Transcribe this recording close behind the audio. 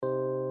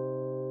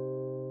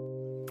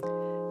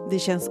Det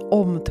känns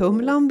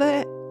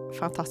omtumlande,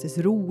 fantastiskt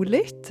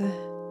roligt.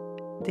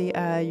 Det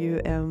är ju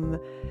en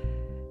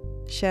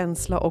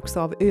känsla också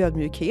av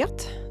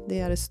ödmjukhet. Det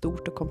är ett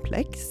stort och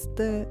komplext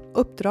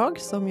uppdrag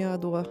som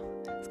jag då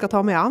ska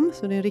ta mig an.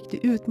 Så det är en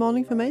riktig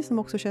utmaning för mig som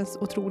också känns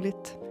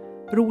otroligt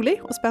rolig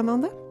och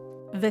spännande.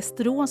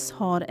 Västerås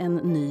har en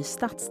ny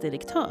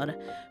stadsdirektör.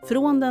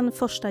 Från den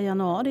 1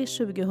 januari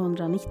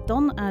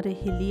 2019 är det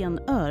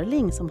Helene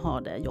Öhrling som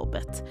har det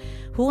jobbet.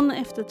 Hon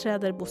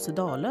efterträder Bosse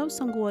Dahllöf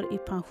som går i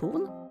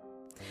pension.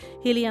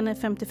 Helene är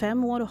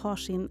 55 år och har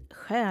sin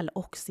själ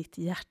och sitt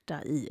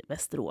hjärta i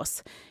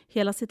Västerås.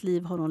 Hela sitt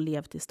liv har hon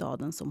levt i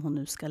staden som hon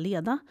nu ska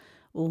leda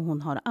och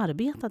hon har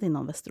arbetat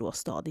inom Västerås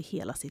stad i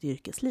hela sitt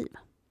yrkesliv.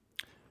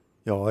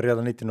 Ja,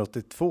 redan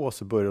 1982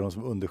 så började hon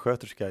som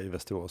undersköterska i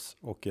Västerås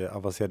och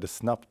avancerade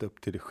snabbt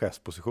upp till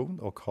chefsposition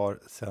och har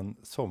sedan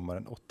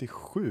sommaren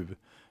 87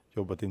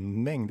 jobbat i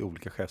en mängd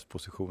olika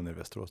chefspositioner i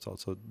Västerås stad.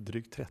 Så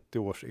drygt 30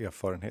 års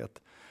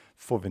erfarenhet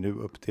får vi nu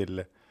upp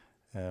till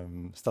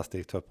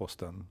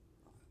stadsdirektörposten.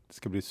 Det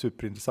ska bli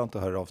superintressant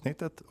att höra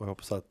avsnittet och jag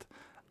hoppas att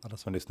alla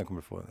som lyssnar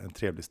kommer få en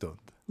trevlig stund.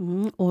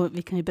 Och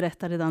vi kan ju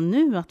berätta redan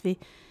nu att vi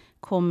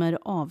kommer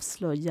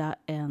avslöja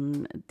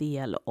en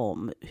del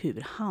om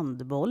hur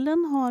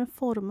handbollen har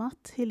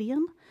format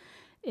Helene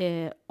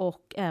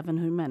och även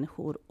hur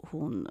människor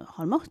hon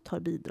har mött har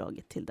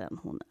bidragit till den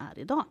hon är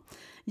idag.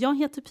 Jag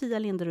heter Pia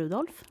Lindhe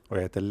Rudolf. Och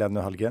jag heter Lenny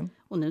Hallgren.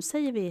 Och nu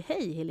säger vi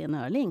hej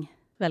Helene Öhrling.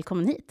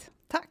 Välkommen hit.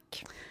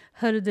 Tack!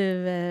 Hör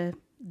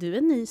du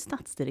är ny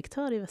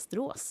stadsdirektör i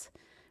Västerås.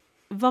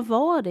 Vad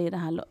var det i det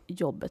här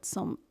jobbet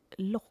som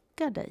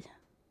lockar dig?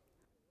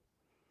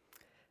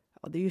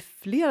 Ja, det är ju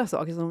flera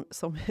saker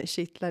som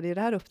kittlar i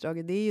det här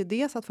uppdraget. Det är ju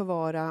dels att få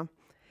vara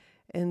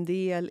en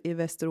del i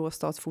Västerås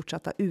stads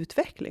fortsatta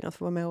utveckling. Att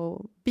få vara med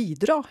och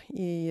bidra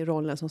i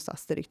rollen som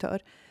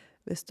stadsdirektör.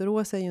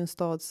 Västerås är ju en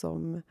stad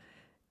som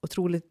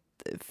otroligt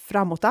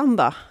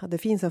framåtanda. Det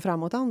finns en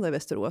framåtanda i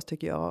Västerås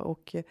tycker jag.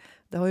 Och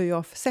det har ju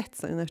jag sett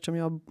sen eftersom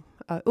jag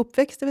är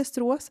uppväxt i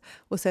Västerås.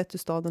 Och sett hur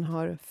staden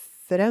har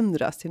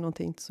förändrats till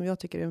någonting som jag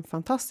tycker är en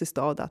fantastisk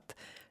stad att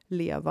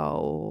leva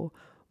och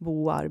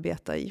bo och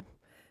arbeta i.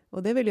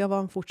 Och det vill jag vara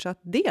en fortsatt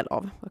del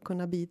av, att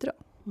kunna bidra.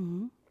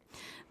 Mm.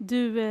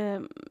 Du,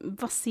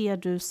 vad ser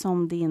du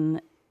som din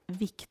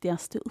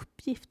viktigaste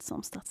uppgift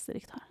som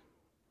stadsdirektör?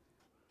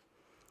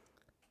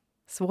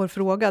 Svår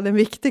fråga, den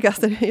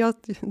viktigaste.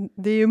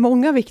 Det är ju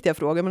många viktiga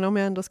frågor, men om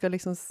jag ändå ska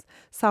liksom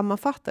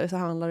sammanfatta det så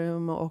handlar det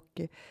om att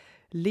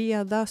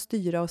leda,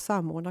 styra och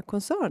samordna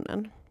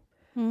koncernen.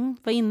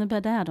 Vad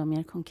innebär det då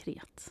mer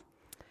konkret?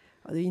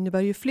 Ja, det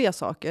innebär ju fler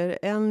saker.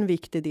 En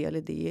viktig del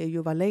i det är ju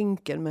att vara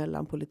länken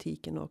mellan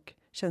politiken och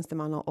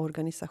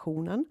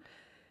tjänstemannaorganisationen.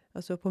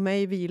 Alltså på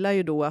mig vilar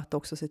ju då att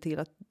också se till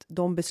att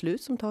de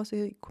beslut som tas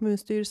i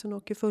kommunstyrelsen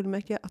och i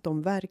fullmäktige, att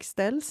de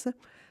verkställs.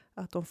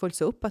 Att de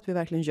följs upp, att vi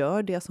verkligen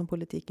gör det som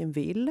politiken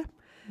vill.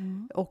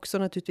 Också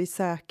naturligtvis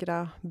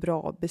säkra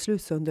bra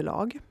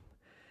beslutsunderlag.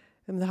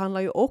 Men det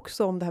handlar ju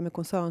också om det här med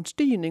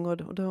koncernstyrning och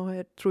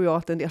då tror jag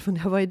att en del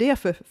funderar, vad är det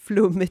för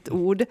flummigt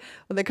ord?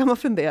 Och det kan man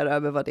fundera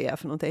över vad det är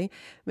för någonting.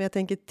 Men jag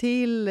tänker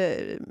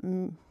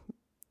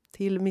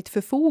till mitt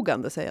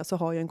förfogande så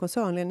har jag en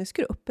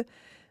koncernledningsgrupp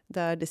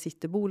där det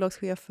sitter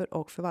bolagschefer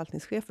och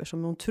förvaltningschefer som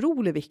en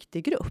otroligt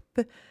viktig grupp.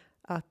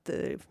 Att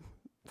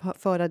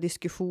föra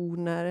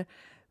diskussioner,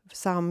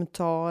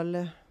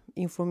 samtal,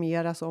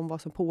 informeras om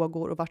vad som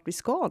pågår och vart vi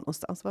ska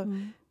någonstans.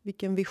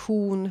 Vilken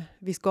vision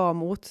vi ska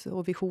mot.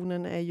 Och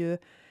visionen är ju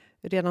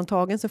redan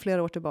tagen sedan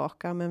flera år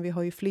tillbaka. Men vi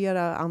har ju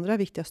flera andra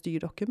viktiga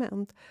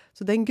styrdokument.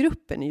 Så den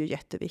gruppen är ju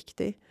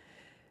jätteviktig.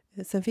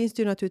 Sen finns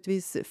det ju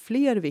naturligtvis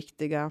fler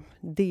viktiga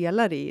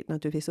delar i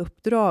naturligtvis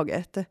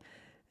uppdraget.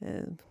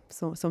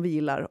 Som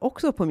vilar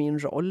också på min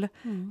roll.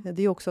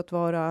 Det är också att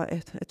vara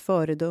ett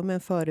föredöme,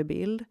 en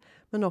förebild.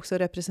 Men också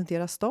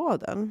representera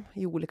staden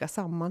i olika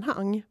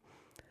sammanhang.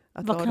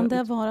 Vad kan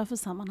det vara för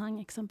sammanhang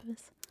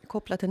exempelvis?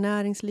 Kopplat till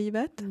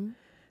näringslivet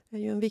är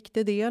ju en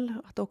viktig del.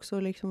 Att också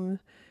liksom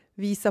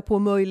visa på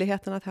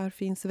möjligheten att här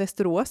finns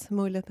Västerås.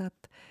 Möjligheten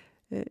att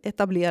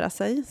etablera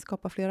sig,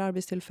 skapa fler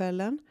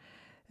arbetstillfällen.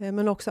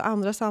 Men också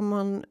andra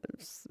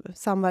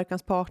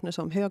samverkanspartner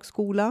som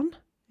högskolan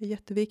är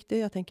jätteviktig.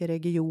 Jag tänker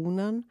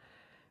regionen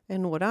är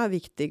några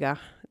viktiga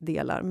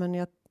delar. Men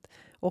jag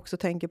också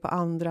tänker på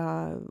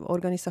andra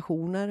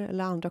organisationer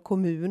eller andra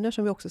kommuner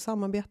som vi också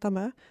samarbetar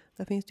med.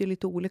 Där finns det ju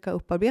lite olika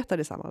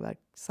upparbetade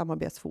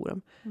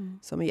samarbetsforum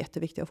som är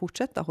jätteviktiga att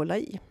fortsätta hålla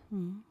i.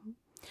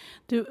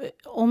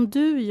 Om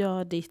du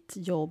gör ditt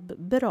jobb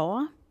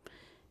bra,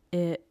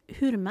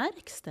 hur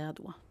märks det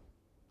då?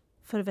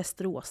 För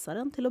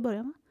västeråsaren till att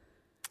börja med?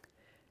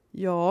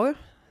 Ja,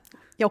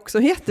 det är också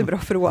en jättebra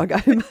fråga.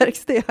 Hur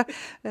märks det?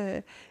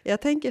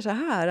 Jag tänker så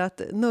här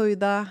att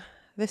nöjda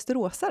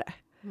västeråsare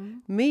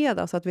med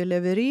alltså att vi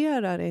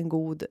levererar en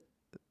god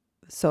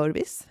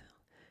service.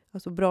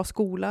 Alltså bra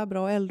skola,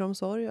 bra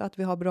äldreomsorg, att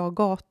vi har bra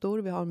gator,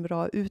 vi har en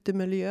bra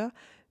utemiljö,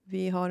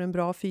 vi har en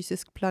bra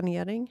fysisk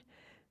planering.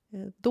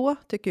 Då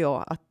tycker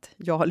jag att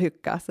jag har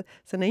lyckats.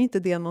 Sen är inte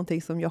det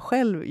någonting som jag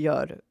själv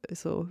gör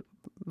så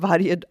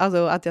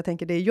alltså att jag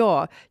tänker det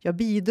är jag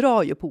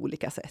bidrar ju på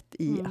olika sätt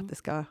i att det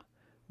ska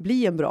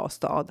bli en bra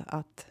stad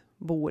att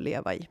bo och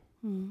leva i.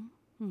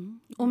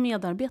 Och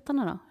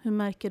medarbetarna då? Hur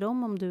märker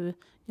de om du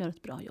gör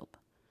ett bra jobb?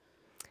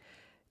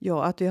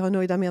 Ja, att vi har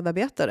nöjda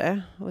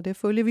medarbetare, och det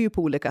följer vi ju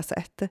på olika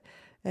sätt,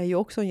 är ju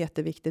också en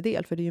jätteviktig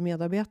del, för det är ju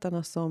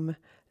medarbetarna som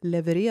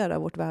levererar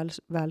vårt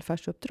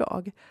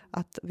välfärdsuppdrag.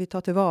 Att vi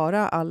tar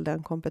tillvara all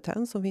den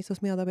kompetens som finns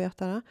hos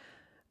medarbetarna.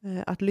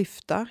 Att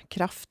lyfta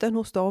kraften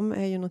hos dem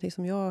är ju något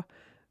som jag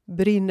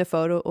brinner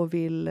för och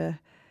vill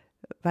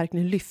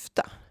verkligen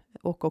lyfta,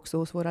 och också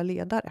hos våra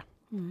ledare.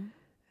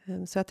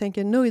 Så jag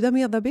tänker nöjda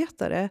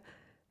medarbetare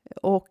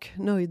och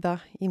nöjda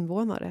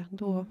invånare,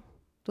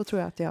 då tror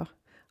jag att jag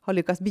har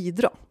lyckats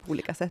bidra på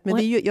olika sätt. Men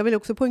det är ju, jag vill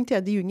också poängtera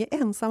att det är ju inget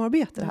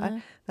ensamarbete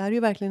här. Det här är ju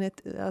verkligen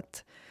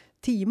ett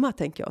teama,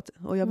 tänker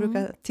jag. Och jag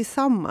brukar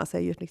tillsammans är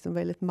ju liksom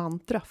väldigt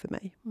mantra för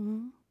mig.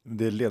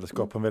 Det är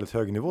ledarskap på en väldigt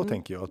hög nivå,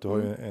 tänker jag. Att du har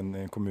ju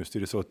en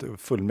kommunstyrelse och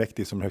ett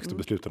fullmäktige som högsta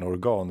beslutande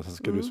organ. Och sen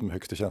ska du som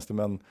högsta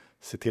tjänsteman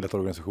se till att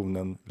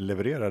organisationen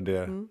levererar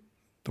det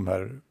de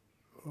här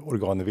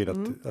organen vill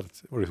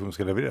att organisationen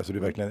ska leverera. Så det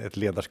är verkligen ett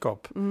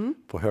ledarskap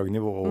på hög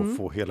nivå och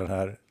få hela den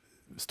här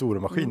stora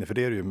maskinen, för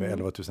det är det ju med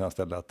 11 000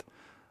 anställda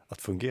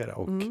att fungera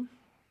och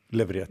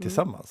leverera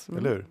tillsammans,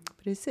 eller hur?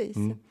 Precis.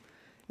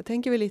 Jag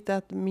tänker väl lite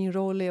att min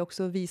roll är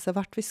också att visa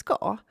vart vi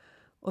ska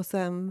och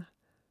sen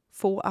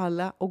få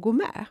alla att gå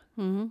med.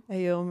 Är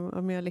ju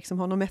om jag liksom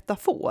har någon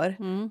metafor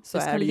så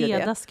du ska är det ju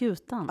leda det.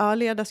 Skutan. Ja,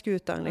 leda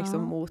skutan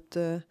liksom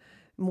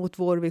mot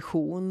vår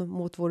vision,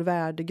 mot vår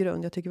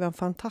värdegrund. Jag tycker vi har en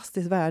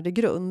fantastisk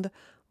värdegrund,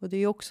 och det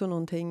är också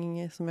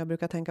någonting som jag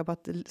brukar tänka på,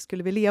 att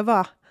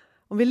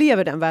om vi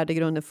lever den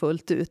värdegrunden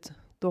fullt ut,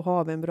 då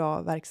har vi en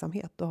bra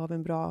verksamhet. Då har vi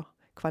en bra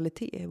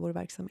kvalitet i vår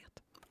verksamhet.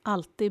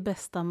 Alltid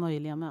bästa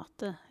möjliga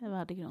möte är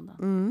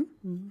värdegrunden.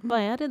 Vad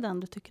är det den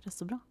du tycker är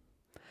så bra?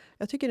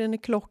 Jag tycker den är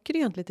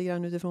klockrent lite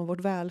grann utifrån vårt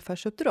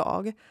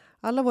välfärdsuppdrag.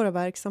 Alla våra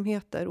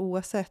verksamheter,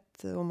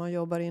 oavsett om man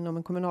jobbar inom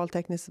en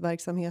kommunalteknisk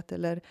verksamhet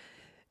eller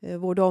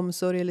vård och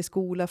omsorg eller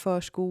skola,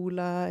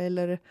 förskola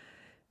eller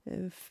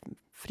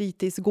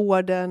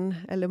fritidsgården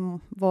eller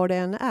vad det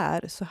än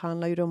är, så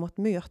handlar ju det om ett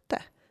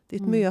möte. Det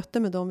är ett möte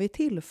med dem vi är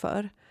till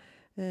för.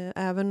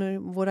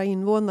 Även våra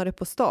invånare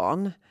på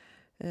stan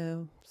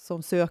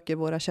som söker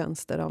våra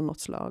tjänster av något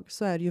slag,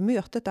 så är det ju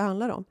mötet det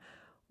handlar om.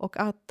 Och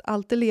att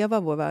alltid leva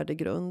vår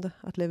värdegrund,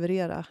 att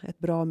leverera ett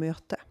bra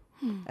möte.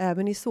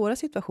 Även i svåra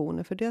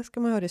situationer, för det ska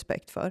man ha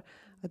respekt för.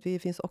 Att det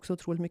finns också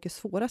otroligt mycket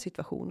svåra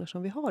situationer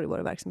som vi har i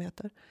våra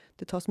verksamheter.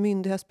 Det tas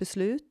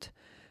myndighetsbeslut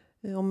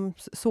om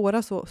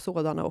svåra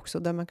sådana också,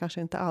 där man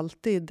kanske inte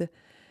alltid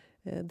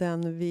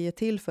den vi är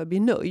till för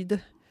blir nöjd.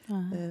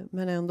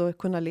 Men ändå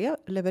kunna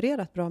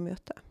leverera ett bra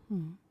möte.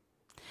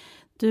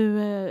 Du,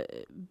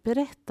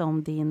 berätta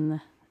om din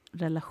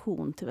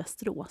relation till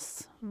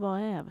Västerås.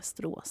 Vad är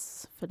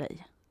Västerås för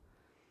dig?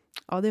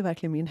 Ja, det är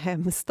verkligen min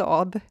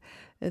hemstad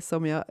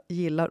som jag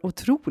gillar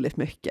otroligt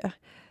mycket.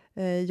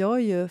 Jag är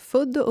ju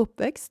född och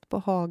uppväxt på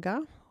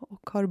Haga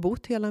och har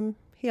bott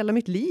hela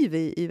mitt liv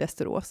i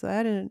Västerås. Jag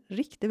är en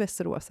riktig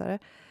västeråsare.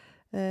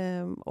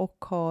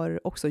 Och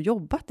har också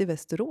jobbat i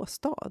Västerås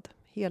stad.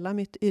 Hela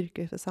mitt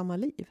yrkessamma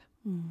liv.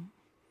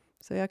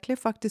 Så jag klev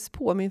faktiskt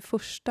på min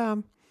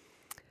första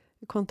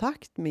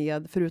kontakt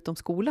med, förutom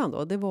skolan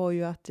då. Det var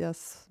ju att jag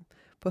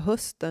på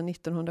hösten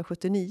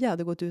 1979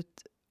 hade gått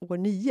ut år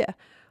 9.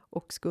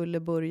 Och skulle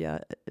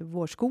börja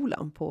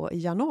vårdskolan i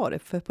januari.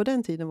 För på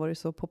den tiden var det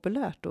så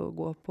populärt att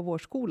gå på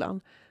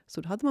vårdskolan.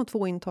 Så då hade man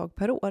 2 intag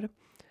per år.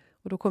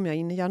 Och då kom jag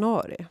in i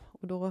januari.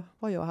 Och då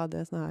hade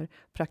en sån här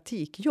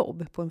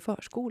praktikjobb på en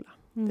förskola.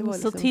 Det var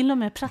liksom... Så till och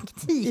med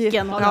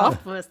praktiken har du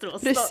haft på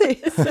Västerås.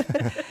 Precis.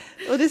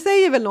 Och det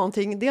säger väl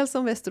någonting. Dels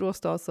om Västerås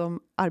stad som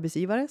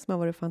arbetsgivare, som har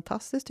varit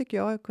fantastiskt tycker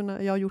jag.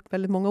 Jag har gjort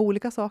väldigt många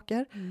olika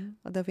saker.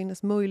 Och där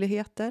finns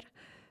möjligheter.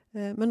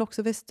 Men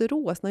också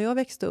Västerås. När jag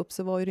växte upp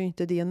så var det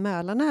inte en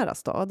Mälarnära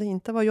stad.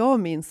 Inte vad jag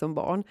minns som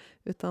barn.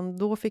 Utan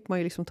då fick man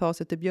ju liksom ta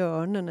sig till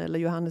Björnen eller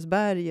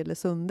Johannesberg eller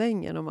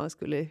Sundängen om man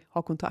skulle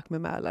ha kontakt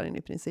med Mälaren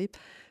i princip.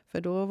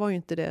 För då var ju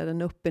inte det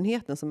den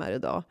öppenheten som är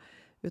idag.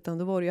 Utan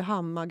då var det ju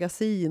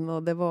hamnmagasin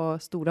och det var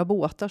stora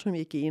båtar som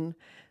gick in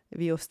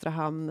vid Östra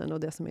hamnen och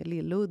det som är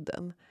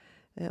Lilludden.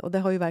 Och det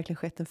har ju verkligen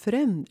skett en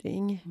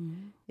förändring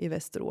i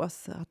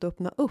Västerås. Att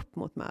öppna upp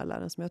mot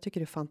Mälaren som jag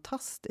tycker är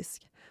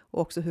fantastisk.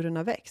 Och också hur den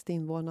har växt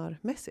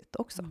invånarmässigt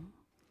också.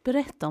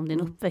 Berätta om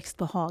din uppväxt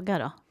på Haga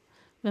då.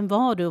 Vem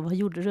var du och vad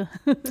gjorde du?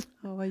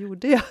 Ja, vad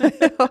gjorde jag?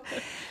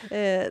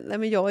 Nej,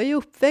 men jag är ju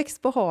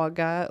uppväxt på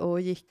Haga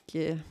och gick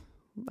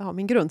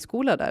min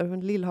grundskola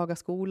där.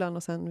 Lillhagaskolan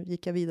och sen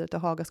gick jag vidare till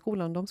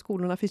Hagaskolan. De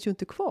skolorna finns ju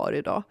inte kvar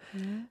idag.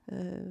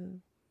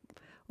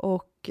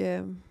 Jag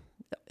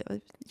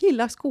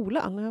gillar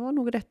skolan. Jag var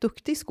nog rätt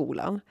duktig i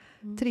skolan.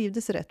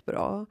 Trivdes rätt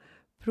bra.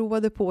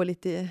 Provade på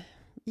lite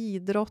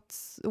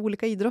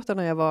olika idrotter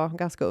när jag var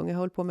ganska ung. Jag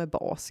höll på med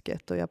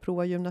basket och jag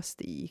provade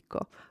gymnastik.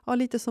 Och,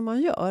 lite som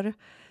man gör.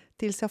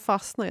 Tills jag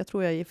fastnade. Jag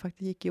tror jag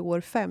faktiskt gick i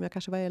år 5. Jag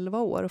kanske var 11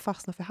 år och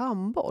fastnade för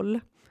handboll.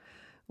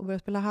 Och började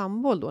spela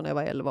handboll då när jag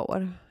var 11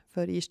 år.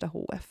 för Irsta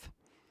HF.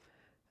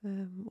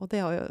 Och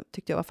det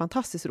tyckte jag var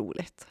fantastiskt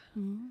roligt.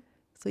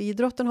 Så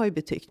idrotten har ju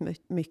betytt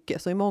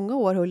mycket. Så i många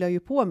år höll jag ju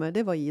på med,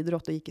 det var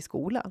idrott och gick i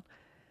skolan.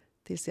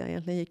 Tills jag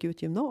egentligen gick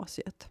ut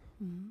gymnasiet.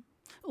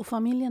 Och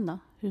familjen då?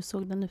 Hur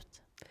såg den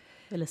ut?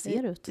 Eller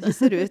ser ut? Det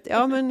ser ut.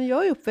 Ja, men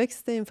jag är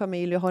uppväxt i en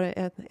familj. Jag har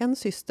en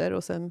syster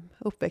och sen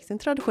uppväxt i en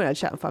traditionell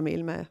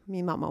kärnfamilj med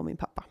min mamma och min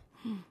pappa.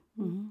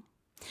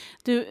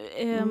 Du,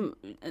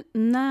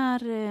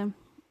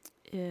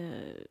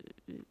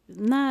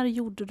 när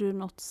gjorde du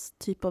något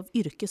typ av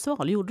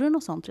yrkesval? Gjorde du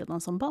något sånt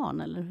redan som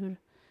barn? Eller hur?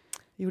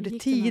 Jag gjorde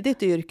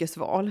tidigt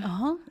yrkesval.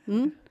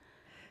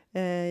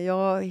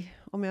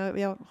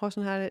 Jag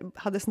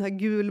hade sån här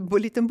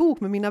gul liten bok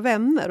med mina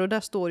vänner. Och där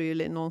står det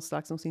ju någon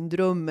slags om sin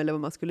dröm eller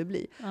vad man skulle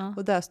bli.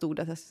 Och där stod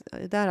det att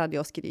där hade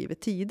jag skrivit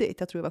tidigt.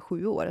 Jag tror det var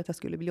 7 år att jag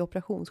skulle bli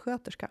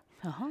operationssköterska.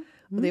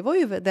 Och det var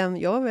ju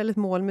jag var väldigt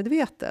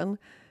målmedveten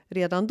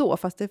redan då.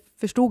 Fast det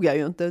förstod jag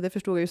ju inte. Det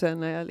förstod jag ju sen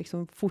när jag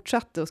liksom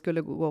fortsatte och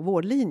skulle gå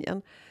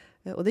vårdlinjen.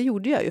 Och det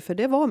gjorde jag ju, för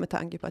det var med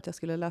tanke på att jag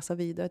skulle läsa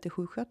vidare till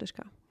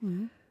sjuksköterska.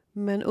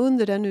 Men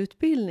under den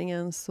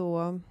utbildningen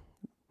så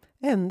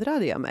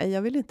ändrade jag mig.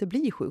 Jag ville inte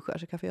bli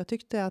sjuksköterska, för jag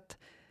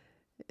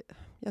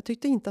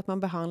tyckte inte att man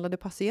behandlade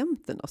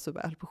patienterna så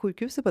väl på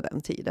sjukhuset på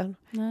den tiden.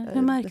 Nej.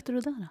 Hur märkte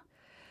du det då?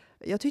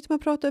 Jag tyckte man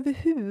pratade över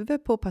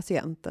huvudet på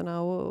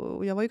patienterna,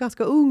 och jag var ju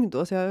ganska ung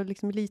då, så jag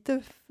liksom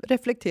lite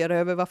reflekterade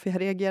över varför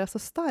jag reagerade så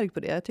starkt på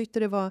det. Jag tyckte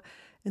det var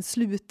en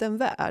sluten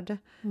värld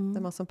där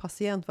man som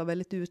patient var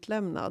väldigt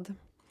utlämnad.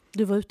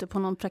 Du var ute på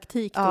någon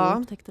praktik då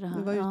och upptäckte det här?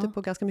 Ja, jag var ute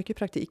på ganska mycket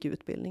praktik i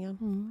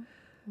utbildningen.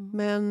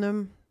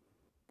 Men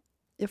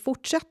jag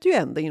fortsatte ju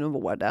ändå inom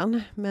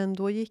vården. Men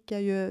då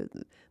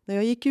när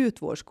jag gick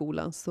ut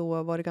vårdskolan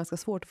så var det ganska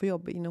svårt att få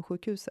jobb inom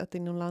sjukhuset,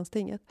 inom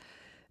landstinget.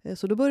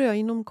 Så då började jag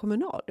inom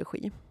kommunal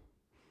regi.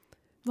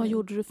 Vad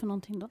gjorde du för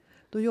någonting då?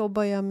 Då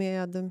jobbade jag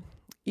med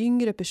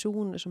yngre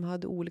personer som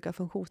hade olika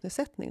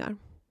funktionsnedsättningar.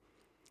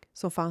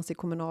 Som fanns i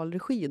kommunal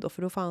regi då,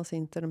 för då fanns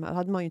inte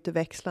hade man ju inte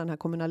växlat den här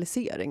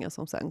kommunaliseringen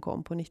som sen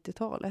kom på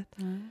 90-talet.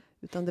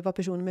 Utan det var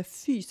personer med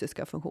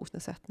fysiska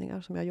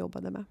funktionsnedsättningar som jag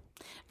jobbade med.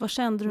 Vad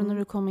kände du när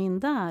du kom in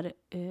där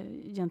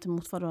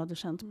gentemot vad du hade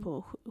känt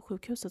på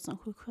sjukhuset som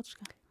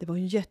sjuksköterska? Det var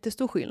en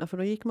jättestor skillnad, för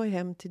då gick man ju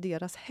hem till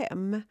deras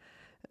hem.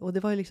 Och det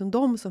var ju liksom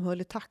de som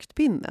höll i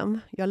taktpinnen.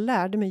 Jag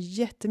lärde mig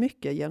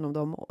jättemycket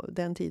genom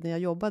den tiden jag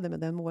jobbade med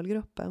den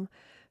målgruppen.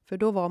 För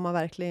då var man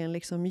verkligen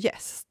liksom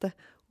gäst.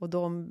 Och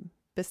de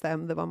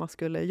bestämde vad man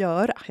skulle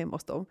göra hemma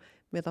hos dem.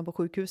 Medan på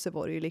sjukhuset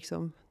var det ju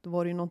då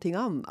var det ju någonting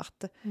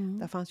annat.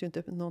 Där fanns ju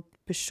inte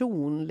något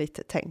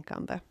personligt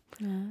tänkande.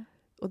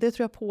 Och det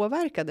tror jag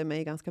påverkade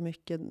mig ganska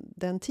mycket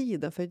den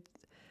tiden. För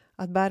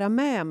att bära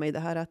med mig det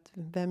här att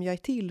vem jag är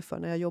till för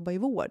när jag jobbar i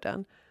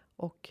vården.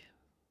 Och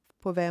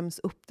på vems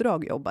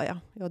uppdrag jobbar jag?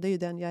 Ja, det är ju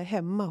den jag är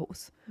hemma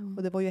hos.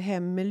 Och det var ju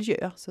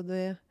hemmiljö. Så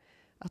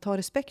att ha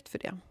respekt för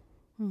det.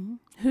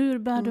 Hur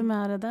bär du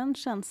med dig den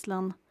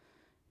känslan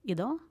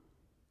idag?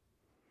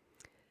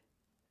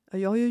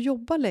 Jag har ju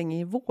jobbat länge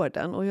i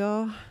vården, och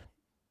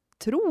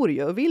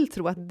jag vill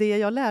tro att det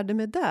jag lärde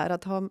mig där,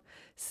 att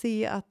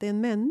se att det är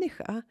en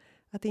människa.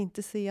 Att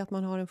inte se att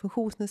man har en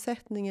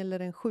funktionsnedsättning eller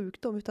en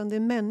sjukdom, utan det är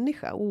en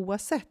människa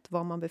oavsett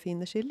var man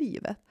befinner sig i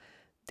livet.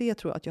 Det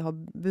tror jag att jag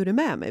har burit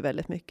med mig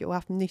väldigt mycket och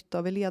haft nytta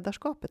av i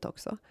ledarskapet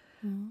också.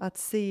 Att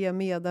se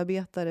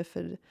medarbetare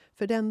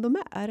för den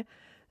de är.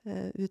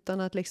 Utan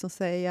att liksom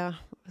säga,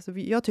 alltså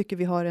jag tycker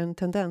vi har en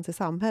tendens i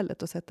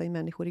samhället att sätta in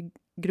människor i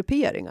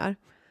grupperingar.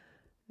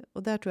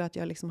 Och där tror jag att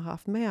jag liksom har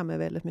haft med mig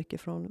väldigt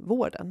mycket från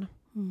vården.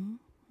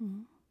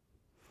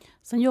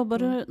 Sen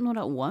jobbade du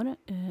några år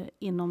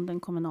inom den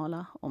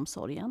kommunala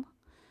omsorgen.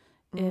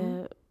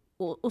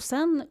 Och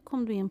sen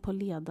kom du in på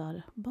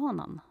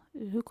ledarbanan.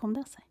 Hur kom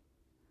det sig?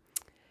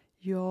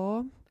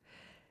 Ja,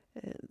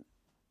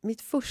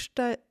 mitt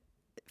första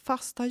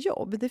fasta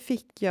jobb, det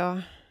fick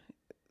jag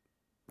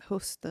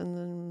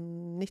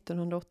hösten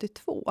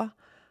 1982.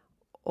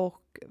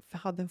 Och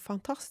hade en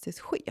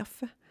fantastisk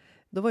chef.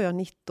 Då var jag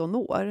 19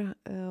 år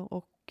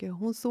och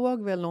hon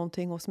såg väl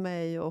någonting hos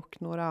mig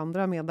och några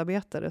andra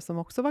medarbetare som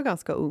också var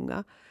ganska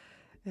unga.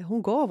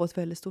 Hon gav oss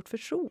väldigt stort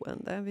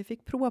förtroende. Vi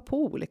fick prova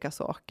på olika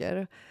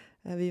saker.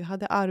 Vi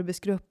hade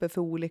arbetsgrupper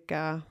för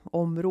olika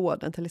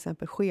områden, till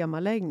exempel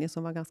schemaläggning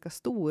som var en ganska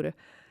stor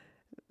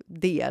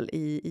del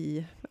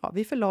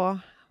vi förlade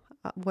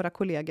våra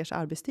kollegors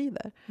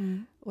arbetstider.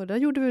 Och där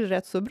gjorde vi det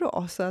rätt så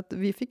bra, så att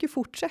vi fick ju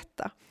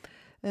fortsätta.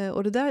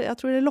 Och det där, jag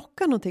tror det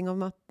lockar någonting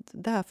om att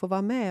det här får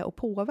vara med och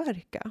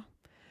påverka.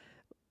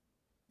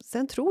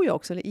 Sen tror jag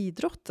också att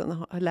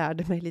idrotten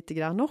lärde mig lite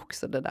grann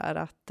också det där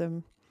att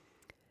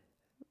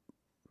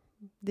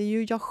det är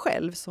ju jag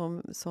själv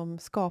som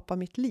skapar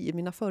mitt liv,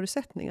 mina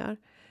förutsättningar.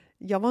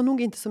 Jag var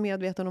nog inte så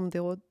medveten om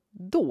det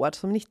då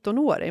som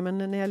 19-åring, men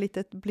när jag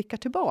lite blickar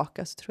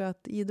tillbaka så tror jag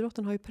att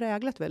idrotten har ju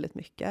präglat väldigt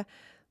mycket.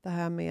 Det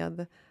här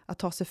med att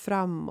ta sig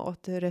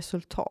framåt,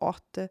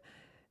 resultat,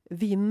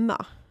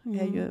 vinna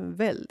är ju en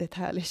väldigt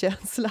härlig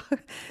känsla.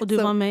 Och du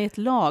var med i ett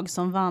lag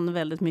som vann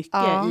väldigt mycket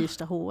i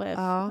Irsta HF.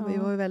 Ja, vi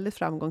var ju väldigt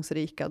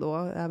framgångsrika då,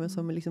 även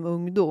som liksom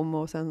ungdom.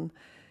 Och sen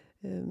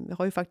jag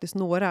har ju faktiskt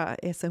några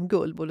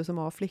SM-guld, både som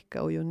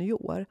A-flicka och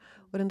junior.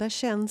 Och den där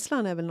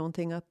känslan är väl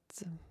någonting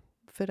att,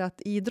 för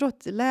att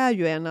idrott lär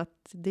ju en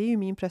att det är ju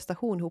min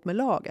prestation ihop med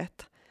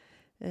laget.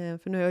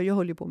 För nu jag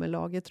håller ju på med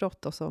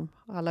lagidrott och som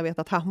alla vet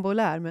att handboll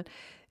är, men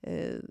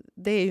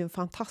det är ju en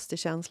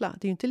fantastisk känsla.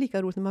 Det är ju inte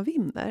lika roligt när man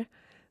vinner,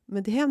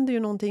 men det händer ju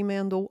någonting med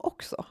ändå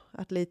också.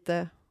 Att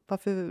lite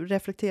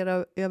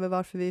reflektera över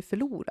varför vi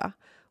förlorar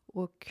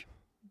och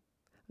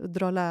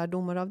dra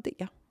lärdomar av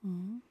det.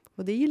 Mm.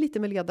 Och det är ju lite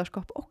med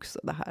ledarskap också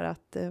det här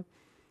att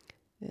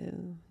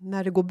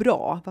när det går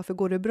bra, varför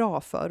går det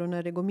bra för? Och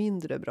när det går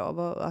mindre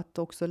bra, att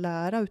också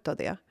lära utav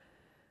det.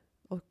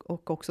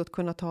 Och också att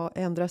kunna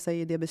ändra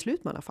sig i det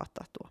beslut man har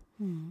fattat då.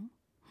 Mm.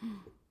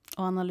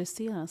 Och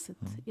analysera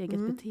sitt eget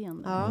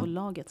beteende och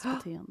lagets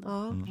beteende.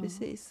 Ja,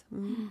 precis.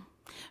 Mm.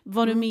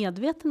 Var du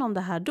medveten om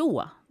det här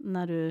då,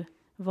 när du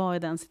var i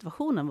den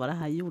situationen, vad det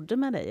här gjorde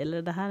med dig? Eller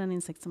är det här en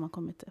insikt som har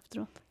kommit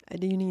efteråt?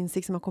 Det är ju en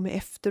insikt som har kommit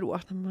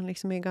efteråt. När man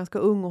liksom är ganska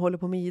ung och håller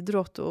på med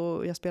idrott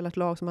och jag spelar ett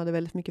lag som hade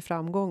väldigt mycket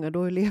framgångar.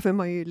 Då lever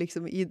man ju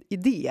liksom i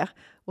det.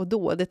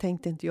 Och det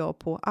tänkte inte jag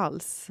på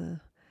alls.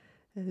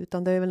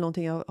 Utan det är väl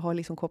någonting jag har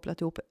liksom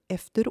kopplat ihop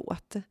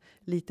efteråt.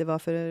 Lite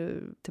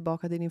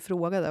tillbaka till din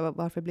fråga där,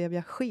 varför blev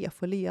jag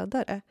chef och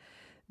ledare?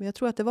 Men jag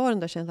tror att det var den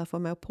där känslan att få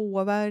med att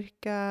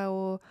påverka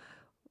och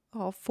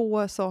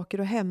få saker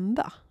att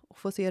hända. Och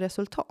få se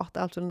resultat.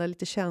 Alltså den där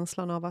lite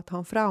känslan av att ha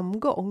en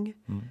framgång.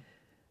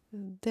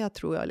 Mm. Det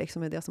tror jag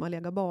liksom är det som har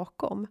legat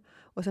bakom.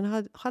 Och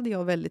sen hade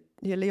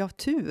jag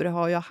tur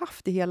har jag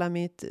haft i hela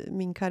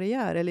min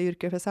karriär eller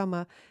yrke för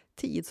samma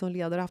tid som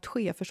ledare, haft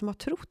chefer som har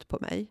trott på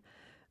mig.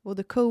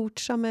 Både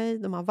coacha mig,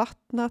 de har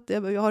vattnat.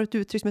 Jag har ett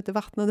uttryck som heter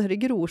vattna där det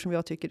gror som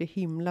jag tycker är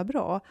himla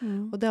bra.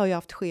 Mm. Och det har jag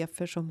haft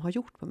chefer som har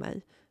gjort på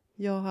mig.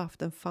 Jag har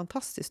haft en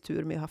fantastisk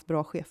tur med att ha haft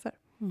bra chefer.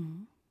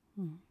 Mm.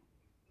 Mm.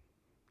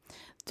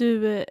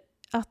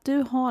 Att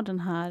du har den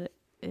här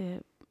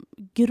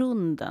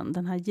grunden,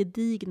 den här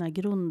gedigna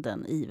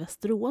grunden i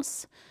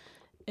Västerås.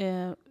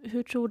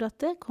 Hur tror du att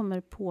det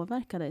kommer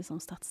påverka dig som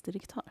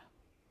stadsdirektör?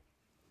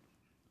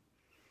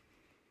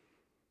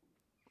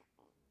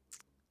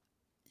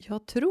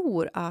 Jag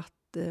tror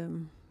att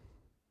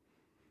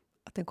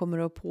den kommer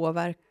att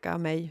påverka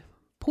mig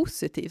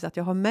positivt. Att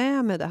jag har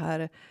med mig det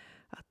här.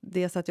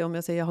 Dels att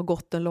jag har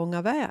gått den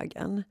långa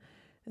vägen.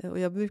 Och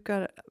jag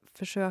brukar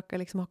försöka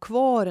liksom ha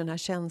kvar den här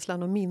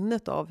känslan och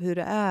minnet av hur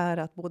det är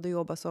att både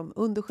jobba som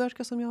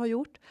undersköterska som jag har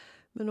gjort.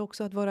 Men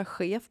också att vara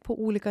chef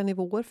på olika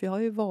nivåer. För jag har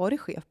ju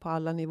varit chef på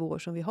alla nivåer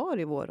som vi har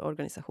i vår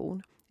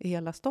organisation i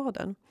hela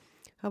staden.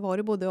 Jag har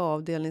varit både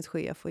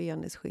avdelningschef och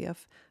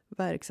enhetschef,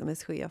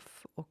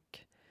 verksamhetschef och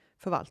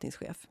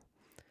förvaltningschef.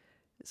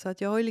 Så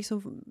att jag har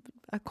liksom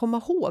att komma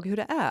ihåg hur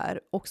det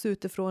är. Också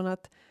utifrån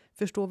att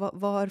förstå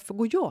varför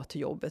går jag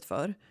till jobbet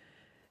för.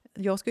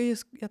 Jag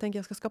tänker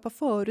jag ska skapa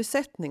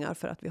förutsättningar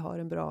för att vi har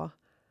en bra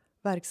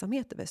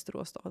verksamhet i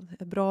Västerås stad.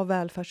 Ett bra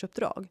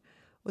välfärdsuppdrag.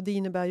 Och det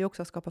innebär ju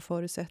också att skapa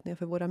förutsättningar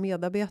för våra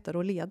medarbetare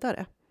och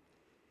ledare.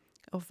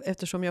 Och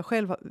eftersom jag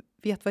själv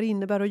vet vad det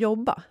innebär att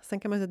jobba. Sen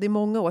kan man säga att det är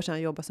många år sedan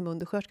jag jobbade som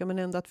undersköterska. Men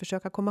ändå att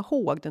försöka komma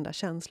ihåg den där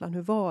känslan.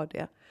 Hur var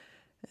det?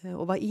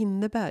 Och vad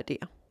innebär det?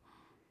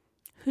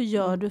 Hur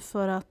gör du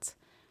för att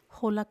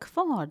hålla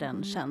kvar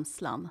den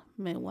känslan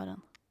med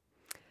åren?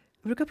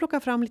 Jag brukar plocka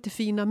fram lite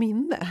fina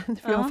minnen.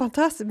 För jag har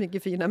fantastiskt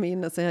mycket fina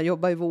minnen sen jag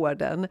jobbade i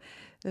vården.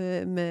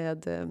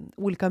 Med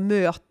olika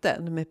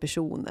möten med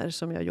personer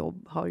som jag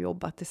har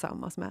jobbat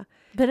tillsammans med.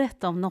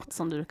 Berätta om något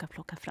som du brukar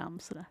plocka fram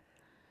sådär.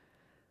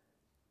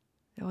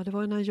 Ja, det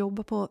var när jag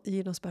jobbade på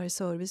Idonsbergs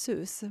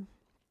servicehus.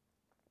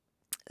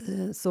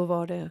 Så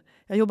var det,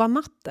 jag jobbade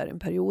natt där en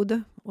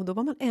period. Och då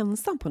var man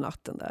ensam på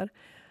natten där.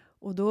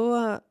 Och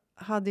då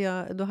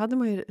hade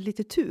man ju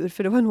lite tur,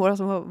 för det var några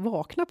som var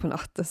vakna på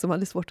natten som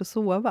hade svårt att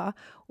sova.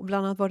 Och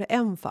bland annat var det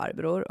en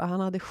farbror och han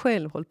hade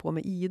själv hållit på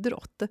med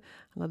idrott.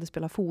 Han hade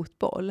spelat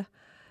fotboll.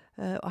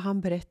 Och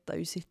han berättade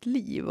ju sitt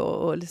liv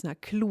och lite sån här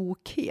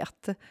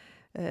klokhet.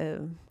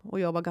 Och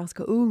jag var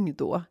ganska ung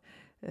då.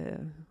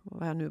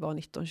 Vad jag nu var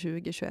 19,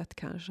 20, 21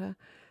 kanske.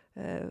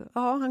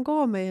 Ja, han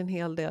gav mig en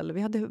hel del.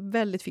 Vi hade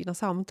väldigt fina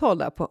samtal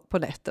där på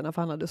nätterna,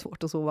 för han hade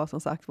svårt att sova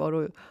som sagt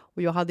var.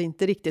 Och jag hade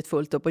inte riktigt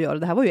fullt upp att göra.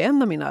 Det här var ju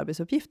en av mina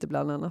arbetsuppgifter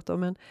bland annat. Då,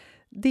 men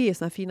det är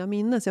såna fina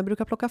minnen som jag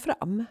brukar plocka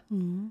fram.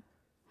 Mm.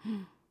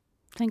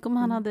 Tänk om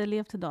han hade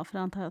levt idag, för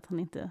antar jag att han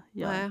inte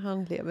gör. Nej,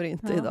 han lever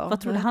inte idag.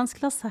 Vad tror du han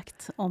skulle ha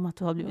sagt om att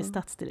du har blivit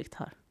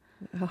stadsdirektör?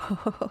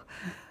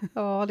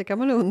 Ja, det kan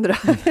man undra.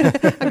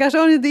 Han kanske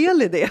har en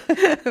del i det.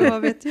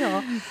 Vad vet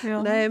jag.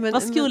 Ja. Nej,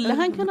 vad skulle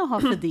han kunna ha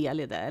för del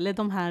i det? Eller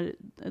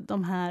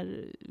de här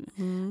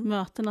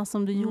mötena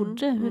som du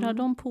gjorde, hur har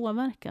de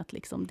påverkat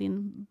liksom,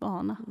 din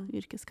bana,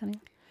 yrkeskarriär?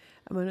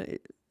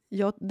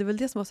 Det är väl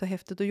det som var så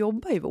häftigt att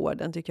jobba i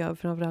vården, tycker jag.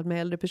 Framförallt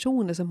med äldre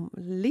personer som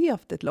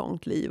levt ett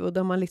långt liv. Och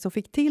där man liksom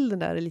fick till det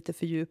där lite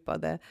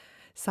fördjupade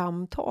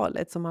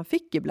samtalet som man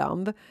fick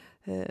ibland.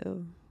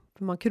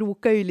 För man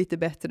krokar ju lite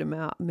bättre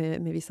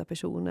med vissa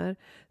personer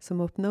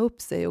som öppnar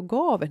upp sig och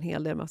gav en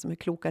hel del massor med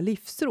kloka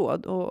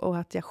livsråd. Och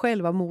att jag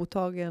själv var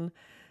mottagen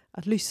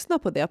att lyssna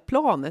på det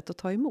planet och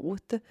ta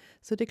emot.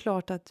 Så det är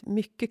klart att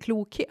mycket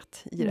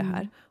klokhet i det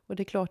här. Och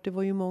det är klart, det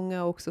var ju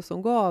många också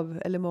som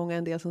gav, eller många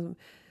en del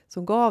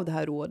som gav det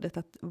här rådet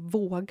att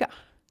våga.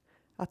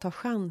 Att ta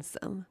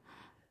chansen.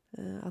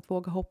 Att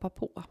våga hoppa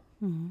på.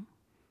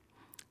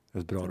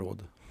 Ett bra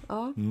råd.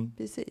 Ja,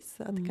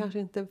 precis. Att kanske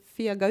inte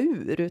fega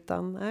ur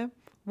utan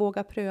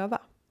våga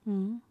pröva.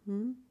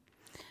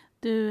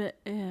 Du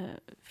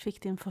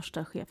fick din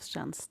första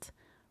chefstjänst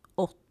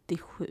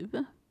 87.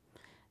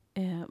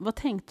 Vad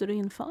tänkte du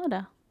inför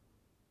det?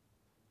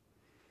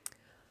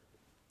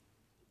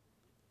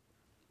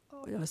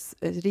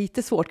 Det är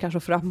lite svårt kanske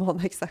att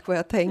frammana exakt vad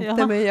jag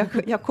tänkte. Men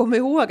jag kommer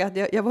ihåg att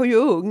jag var ju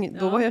ung.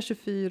 Då var jag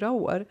 24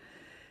 år.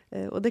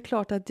 Och det är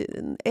klart att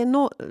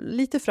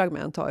lite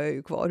fragment har jag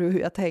ju kvar hur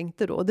jag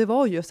tänkte då. Och det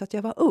var just att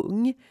jag var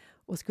ung.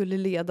 Och skulle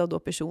leda då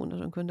personer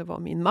som kunde vara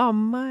min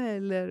mamma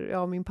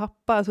eller min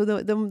pappa. Alltså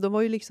de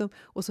var ju liksom,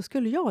 och så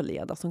skulle jag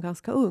leda som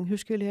ganska ung. Hur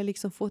skulle jag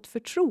liksom få ett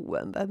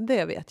förtroende?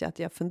 Det vet jag att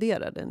jag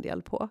funderade en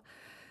del på.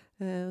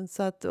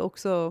 Så att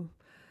också,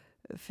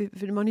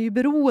 för man är ju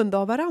beroende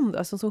av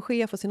varandra som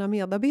chef och sina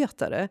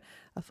medarbetare.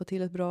 Att få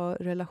till ett bra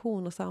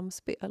relation och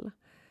samspel.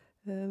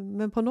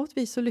 Men på något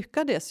vis så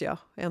lyckades jag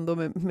ändå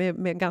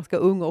med ganska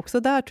ung. Också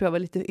där tror jag var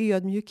lite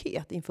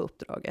ödmjukhet inför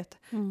uppdraget.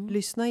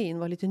 Lyssna in,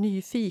 var lite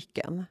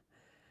nyfiken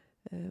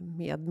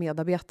med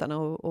medarbetarna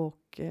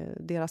och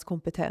deras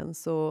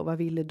kompetens och vad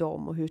ville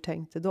de och hur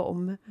tänkte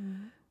de.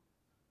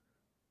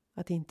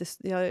 Att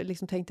jag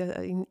liksom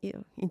tänkte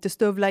inte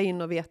stövla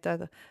in och veta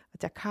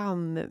att jag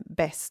kan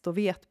bäst och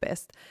vet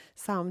bäst.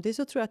 Samtidigt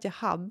så tror jag att jag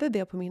hade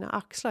det på mina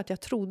axlar, att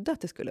jag trodde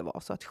att det skulle vara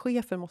så att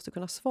chefen måste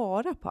kunna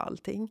svara på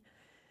allting.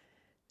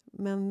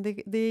 Men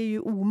det är ju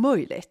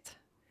omöjligt.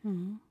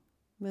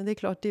 Men det är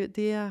klart,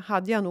 det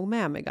hade jag nog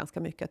med mig ganska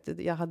mycket. Att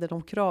jag hade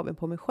de kraven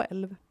på mig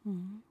själv.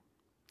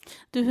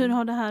 Du, hur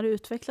har det här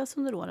utvecklats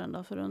under åren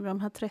då? För under de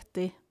här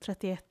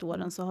 30-31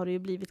 åren så har det ju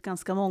blivit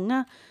ganska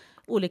många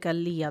olika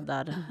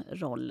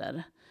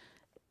ledarroller.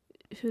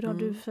 Hur har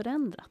du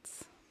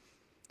förändrats?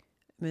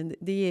 Men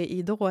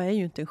idag är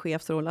ju inte en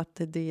chefsroll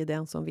att det är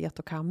den som vet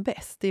och kan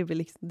bäst.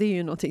 Det är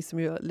ju någonting som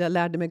jag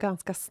lärde mig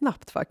ganska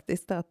snabbt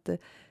faktiskt. Att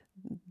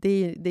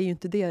det är ju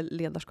inte det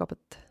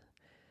ledarskapet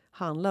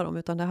handlar om.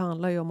 Utan det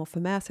handlar ju om att få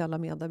med sig alla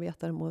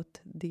medarbetare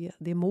mot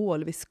det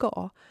mål vi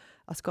ska.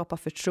 Att skapa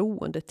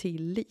förtroende,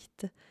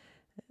 tillit.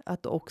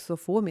 Att också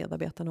få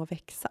medarbetarna att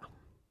växa.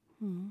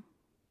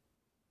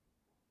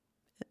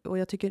 Och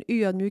jag tycker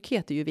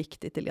ödmjukhet är ju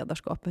viktigt i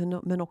ledarskap.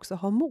 Men också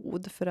ha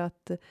mod för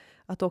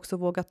att också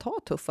våga ta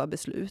tuffa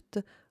beslut.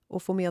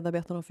 Och få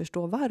medarbetarna att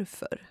förstå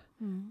varför.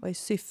 Vad är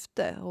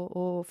syfte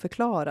och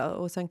förklara.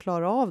 Och sen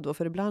klara av då.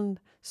 För ibland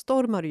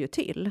stormar det ju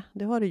till.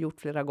 Det har det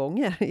gjort flera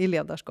gånger i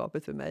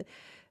ledarskapet för mig.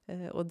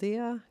 Och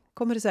det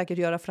kommer det säkert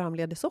göra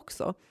framledes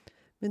också.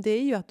 Men det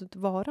är ju att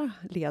vara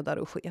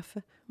ledare och chef.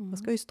 Man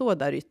ska ju stå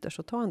där ytterst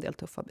och ta en del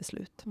tuffa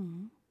beslut.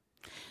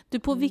 Du,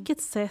 på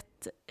vilket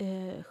sätt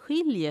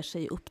skiljer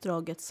sig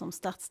uppdraget som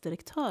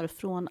stadsdirektör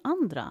från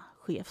andra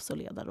chefs- och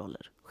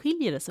ledarroller?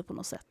 Skiljer det sig på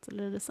något sätt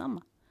eller är det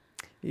samma?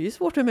 Det är ju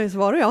svårt för mig att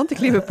svara, jag har inte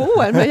klivit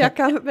på än.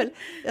 Men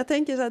jag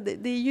tänker så att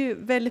det är ju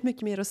väldigt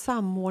mycket mer att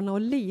samordna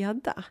och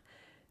leda.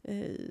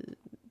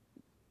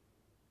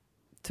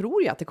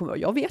 Tror jag att det kommer.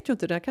 Jag vet ju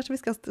inte, det kanske vi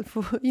ska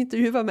få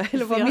intervjua mig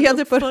eller vara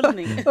med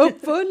på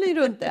uppföljning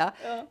runt det.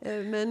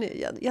 Men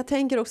jag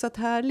tänker också att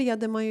här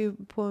leder man ju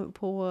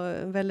på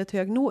en väldigt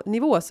hög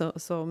nivå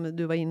som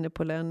du var inne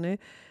på, Lenny.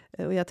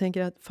 Och jag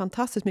tänker att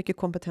fantastiskt mycket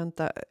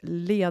kompetenta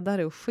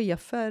ledare och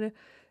chefer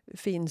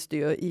finns det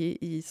ju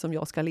i som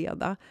jag ska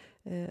leda.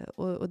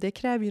 Och det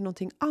kräver ju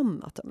någonting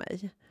annat av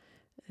mig.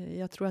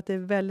 Jag tror att det är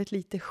väldigt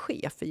lite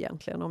chef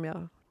egentligen om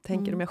jag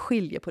tänker om jag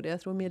skiljer på det.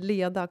 Jag tror mer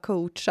leda,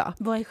 coacha.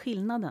 Vad är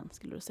skillnaden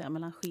skulle du säga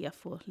mellan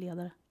chef och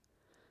ledare?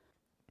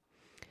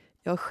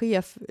 Ja,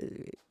 chef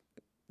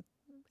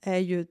är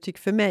ju, tycker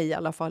för mig i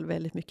alla fall,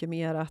 väldigt mycket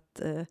mer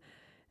att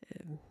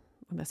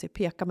om jag säger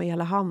peka med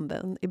hela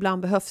handen.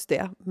 Ibland behövs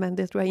det, men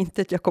det tror jag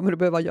inte att jag kommer att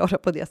behöva göra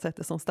på det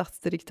sättet som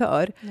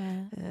stadsdirektör.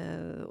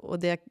 Och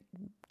det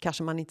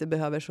kanske man inte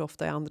behöver så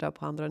ofta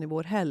på andra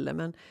nivåer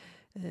heller.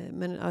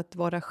 Men att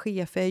vara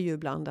chef är ju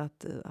ibland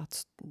att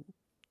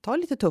ta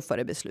lite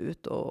tuffare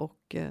beslut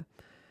och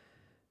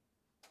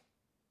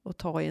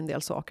ta i en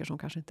del saker som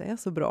kanske inte är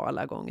så bra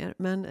alla gånger.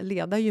 Men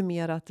leda ju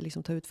mer att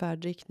liksom ta ut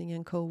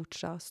färdriktningen,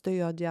 coacha,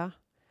 stödja.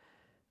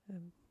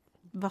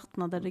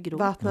 Vattna där det gror.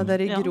 Vattna där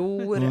det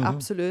gror,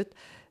 absolut.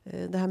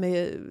 Det här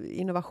med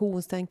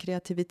innovationstänk,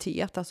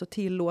 kreativitet, alltså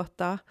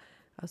tillåta.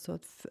 Alltså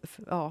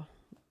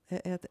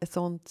ett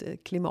sånt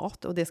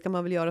klimat. Och det ska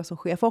man väl göra som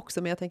chef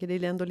också. Men jag tänker det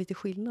är ändå lite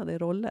skillnad i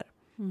roller.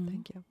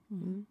 Tänker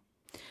jag.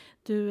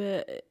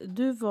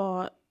 Du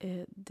var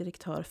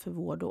direktör för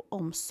vård och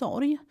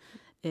omsorg.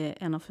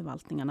 en av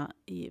förvaltningarna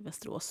i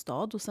Västerås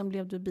stad. Och sen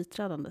blev du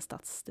biträdande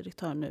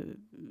stadsdirektör nu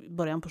i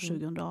början på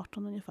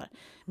 2018 ungefär.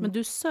 Men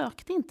du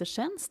sökte inte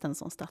tjänsten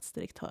som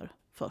stadsdirektör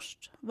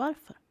först.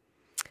 Varför?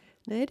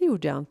 Nej, det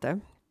gjorde jag inte.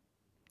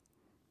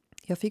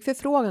 Jag fick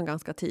förfrågan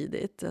ganska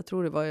tidigt. Jag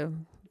tror det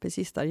var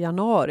precis där i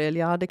januari. Eller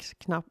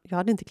jag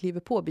hade inte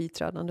klivit på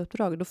biträdande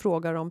uppdrag. Då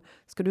frågade de,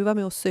 ska du vara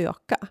med och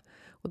söka?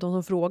 Och de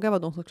som frågade var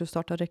de som skulle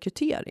starta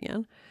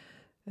rekryteringen.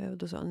 Och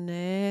då sa jag,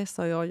 nej,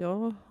 sa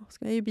jag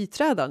ska ju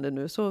biträdande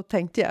nu, så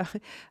tänkte jag.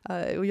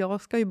 Och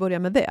jag ska ju börja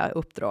med det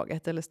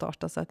uppdraget eller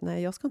starta, så att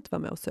nej, jag ska inte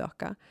vara med och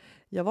söka.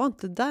 Jag var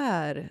inte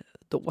där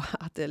då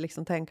att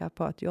liksom tänka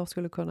på att jag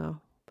skulle kunna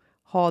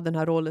ha den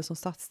här rollen som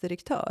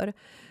stadsdirektör.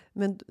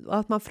 Men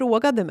att man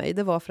frågade mig,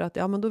 det var för att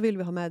men då vill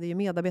vi ha med det i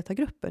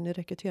medarbetargruppen, i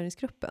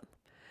rekryteringsgruppen.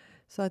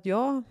 Så att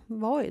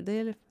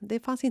det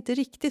fanns inte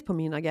riktigt på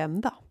min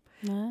agenda.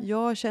 Nej.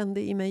 Jag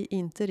kände i mig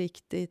inte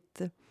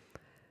riktigt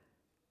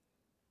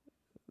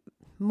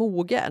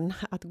mogen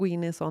att gå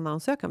in i en sån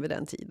ansökan vid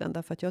den tiden.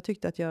 Därför att jag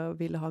tyckte att jag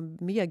ville ha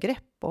mer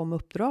grepp om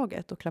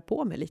uppdraget och klä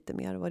på mig lite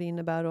mer. Vad det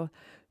innebär att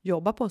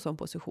jobba på en sån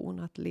position.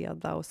 Att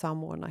leda och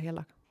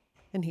samordna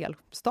en hel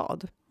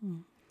stad.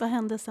 Mm. Vad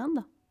hände sen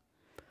då?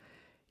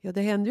 Ja,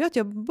 det hände ju att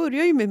jag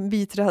började ju med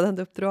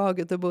biträdande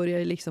uppdraget och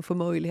började liksom få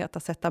möjlighet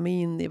att sätta mig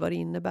in i vad det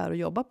innebär att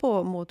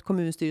jobba mot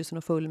kommunstyrelsen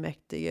och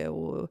fullmäktige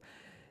och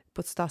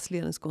på ett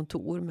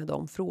stadsledningskontor med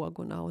de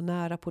frågorna och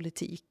nära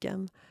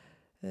politiken.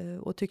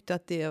 Och tyckte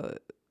att det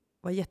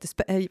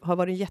har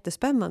varit en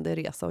jättespännande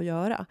resa att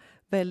göra.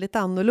 Väldigt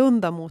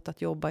annorlunda mot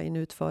att jobba i en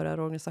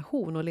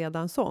utförarorganisation och leda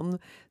en sån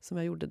som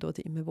jag gjorde då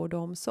med vård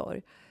och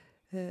omsorg.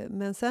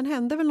 Men sen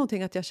hände väl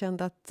någonting att jag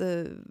kände att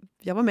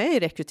jag var med i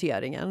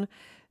rekryteringen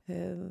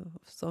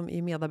som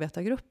i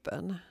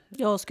medarbetargruppen.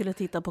 Jag skulle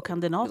titta på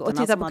kandidaterna. Och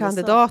titta på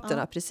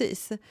kandidaterna,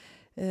 precis.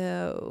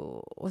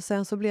 Och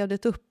sen så blev det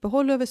ett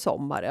uppehåll över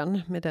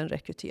sommaren med den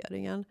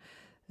rekryteringen.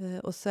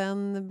 Och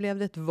sen blev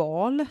det ett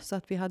val, så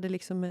att vi hade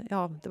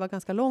det var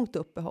ganska långt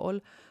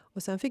uppehåll.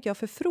 Och sen fick jag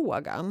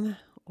förfrågan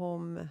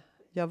om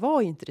jag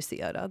var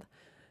intresserad.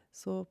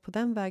 Så på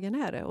den vägen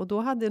är det. Och då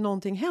hade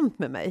någonting hänt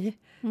med mig.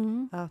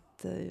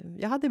 Att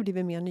jag hade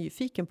blivit mer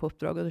nyfiken på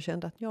uppdraget och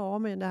kände att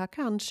men det här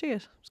kanske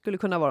skulle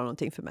kunna vara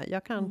någonting för mig.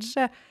 Jag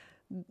kanske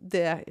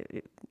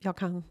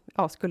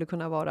skulle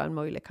kunna vara en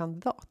möjlig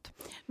kandidat.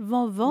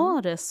 Vad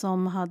var det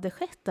som hade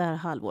skett det här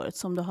halvåret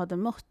som du hade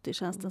mött i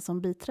tjänsten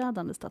som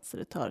biträdande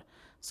stadsdirektör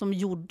som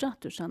gjorde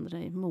att du kände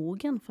dig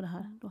mogen för det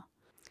här då?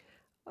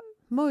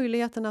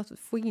 Möjligheten att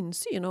få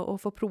insyn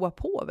och få prova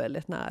på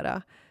väldigt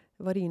nära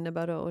vad det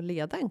innebär att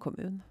leda en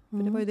kommun. För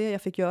det var ju det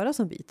jag fick göra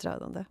som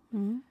biträdande.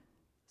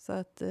 Så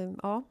att,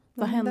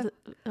 vad hände?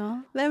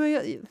 Ja. Nej,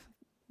 men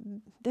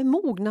det är en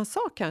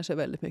mognadssak kanske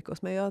väldigt mycket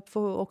hos mig. Att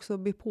få också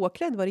bli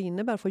påklädd vad det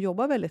innebär att få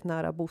jobba väldigt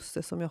nära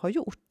Bosse som jag har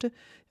gjort.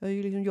 Jag har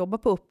ju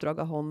jobbat på uppdrag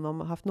av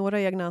honom och haft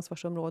några egna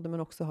ansvarsområden men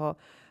också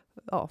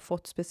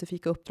fått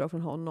specifika uppdrag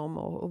från honom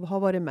och har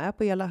varit med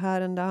på hela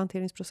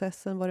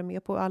hanteringsprocessen, varit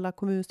med på alla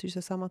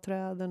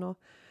kommunstyrelsesammanträden och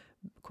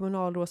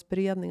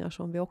kommunalrådsberedningar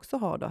som vi också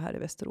har då här i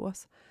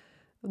Västerås.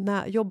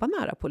 Jobba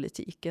nära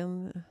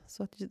politiken.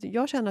 Så att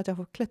jag känner att jag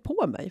får klätt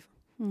på mig.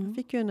 Jag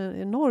fick ju en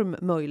enorm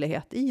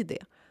möjlighet i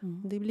det.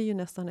 Det blir ju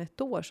nästan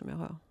 1 år som jag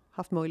har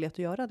haft möjlighet att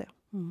göra det.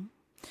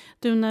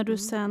 Du, när du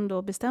sen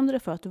då bestämde dig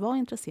för att du var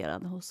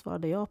intresserad och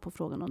svarade jag på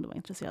frågan om du var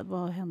intresserad,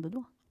 vad hände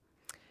då?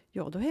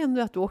 Ja, då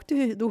hände att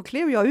då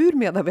klev jag ur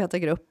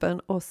medarbetargruppen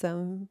och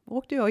sen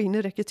åkte jag in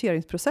i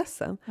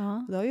rekryteringsprocessen.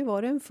 Ja. Det har ju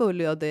varit en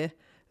fullödig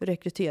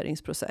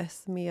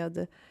rekryteringsprocess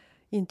med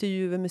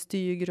intervjuer med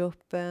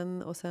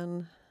styrgruppen och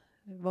sen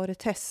var det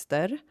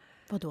tester.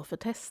 Vad då för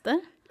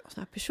tester?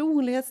 Såna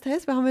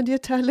personlighetstest, vi använde ju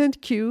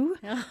Talent Q.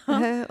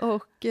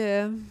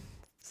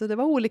 Så det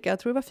var olika, jag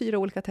tror det var 4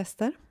 olika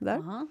tester där.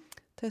 Aha.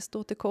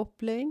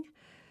 Teståterkoppling.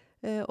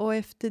 Och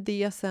efter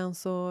det sen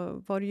så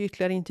var det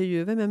ytterligare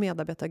intervjuer med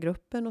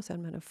medarbetargruppen och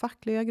sen med den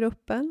fackliga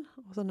gruppen.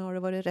 Och sen har det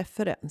varit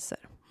referenser.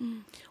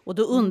 Och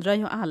då undrar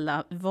ju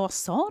alla, vad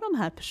sa de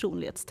här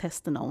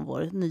personlighetstesterna om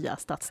vår nya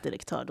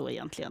stadsdirektör då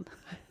egentligen?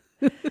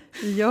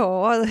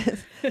 Ja,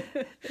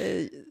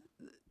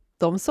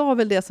 de sa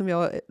väl det som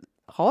jag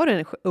har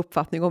en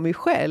uppfattning om mig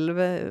själv,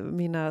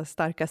 mina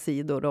starka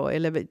sidor då,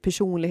 eller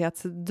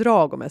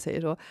personlighetsdrag om jag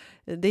säger så.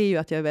 Det är ju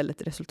att jag är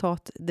väldigt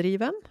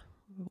resultatdriven,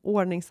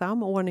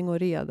 ordningsam, ordning och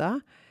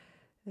reda.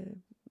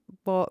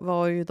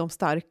 Var ju de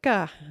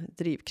starka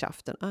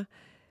drivkrafterna.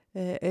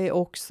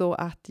 Också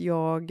att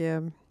jag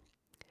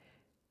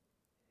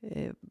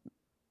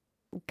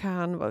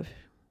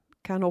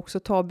kan också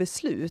ta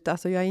beslut.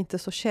 Alltså jag är inte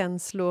så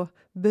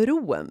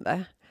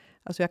känsloberoende.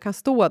 Alltså jag kan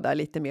stå där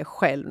lite mer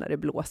själv när det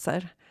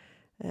blåser.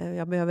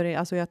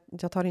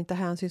 Jag tar inte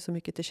hänsyn så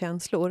mycket till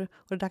känslor.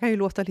 Och det där kan ju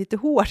låta lite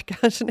hårt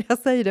kanske när jag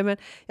säger det. Men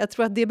jag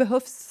tror att det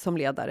behövs som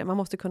ledare. Man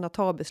måste kunna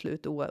ta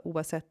beslut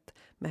oavsett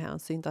med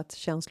hänsyn till att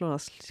känslorna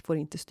får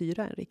inte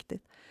styra en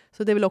riktigt.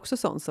 Så det är väl också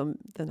sånt som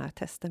den här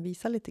testen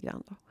visar lite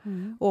grann då.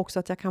 Och också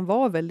att jag kan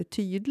vara väldigt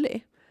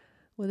tydlig.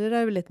 Och det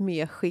där är väl ett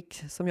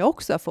medskick som jag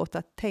också har fått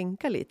att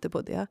tänka lite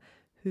på det.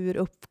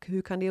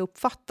 hur kan det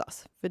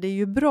uppfattas? För det är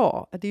ju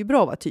bra att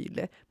vara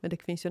tydlig, men det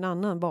finns ju en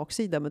annan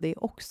baksida med det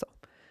också.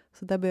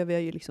 Så där behöver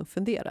jag ju liksom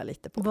fundera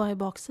lite på. Vad är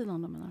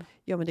baksidan då, menar du?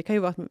 Ja, men det kan ju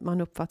vara att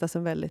man uppfattas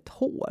som väldigt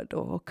hård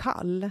och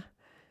kall.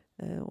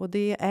 Och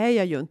det är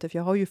jag ju inte, för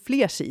jag har ju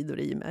fler sidor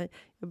i mig.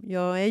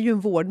 Jag är ju en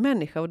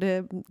vårdmänniska och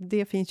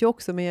det finns ju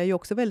också, men jag är ju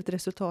också väldigt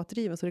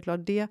resultatdriven. Så det är klart,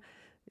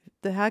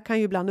 det här kan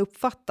ju ibland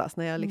uppfattas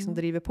när jag liksom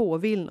driver på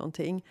och vill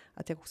någonting.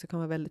 Att jag också kan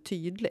vara väldigt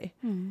tydlig.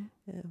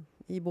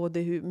 I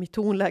både mitt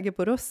tonläge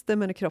på rösten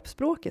men i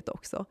kroppsspråket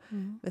också.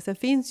 Men sen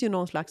finns ju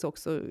någon slags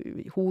också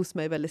hos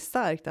mig väldigt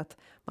starkt att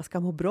man ska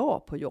må bra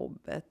på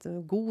jobbet.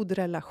 En god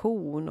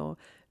relation och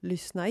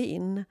lyssna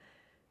in.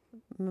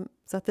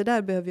 Så att det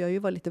där behöver jag ju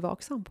vara lite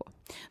vaksam på.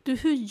 Du,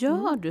 hur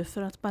gör du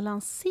för att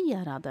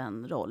balansera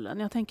den rollen?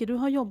 Jag tänker, du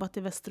har jobbat i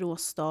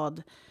Västerås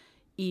stad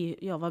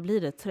i, vad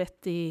blir det,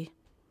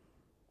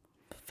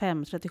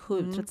 35,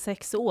 37,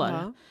 36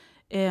 år.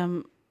 Ja.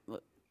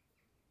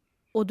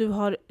 Och du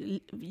har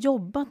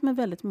jobbat med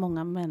väldigt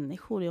många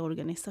människor i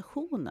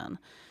organisationen.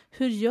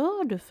 Hur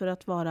gör du för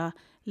att vara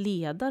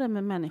ledare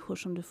med människor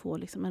som du får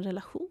liksom en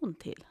relation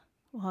till?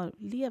 Och har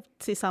levt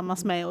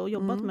tillsammans med och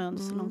jobbat med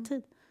under så lång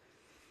tid?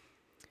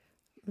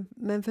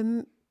 Men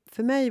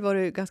för mig var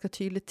det ganska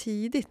tydligt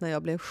tidigt när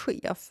jag blev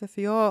chef.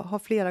 För jag har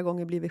flera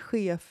gånger blivit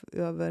chef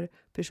över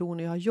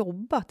personer jag har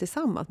jobbat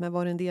tillsammans med.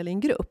 Var en del i en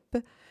grupp.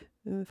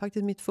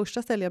 Faktiskt mitt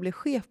första ställe jag blev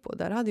chef på,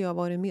 där hade jag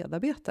varit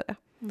medarbetare.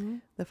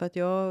 Därför att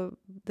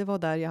det var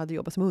där jag hade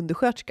jobbat som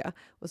undersköterska.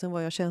 Och sen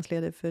var jag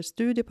tjänstledig för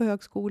studier på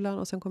högskolan.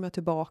 Och sen kom jag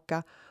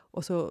tillbaka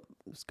och så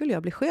skulle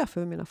jag bli chef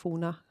över mina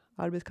forna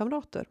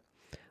arbetskamrater.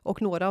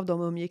 Och några av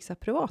dem umgicks jag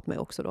privat med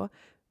också då.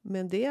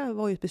 Men det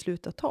var ju ett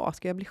beslut att ta.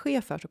 Ska jag bli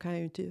chef här så kan jag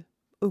ju inte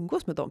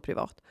umgås med dem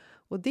privat.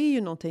 Och det är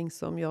ju någonting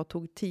som jag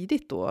tog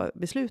tidigt då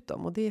beslut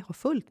om. Och det har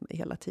följt mig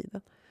hela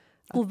tiden.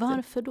 Och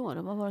varför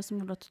då? Vad var det som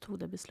gjorde att du tog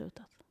det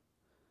beslutet?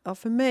 Ja,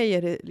 för mig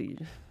är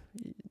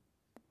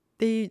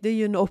det är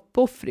ju en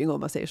uppoffring om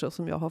man säger så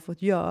som jag har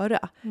fått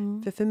göra.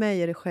 För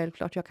mig är det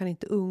självklart, jag kan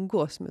inte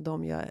umgås med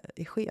dem jag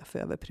är chef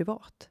över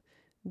privat.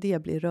 Det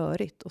blir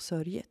rörigt och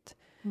sörjigt.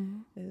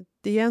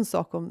 Det är en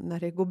sak om när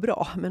det går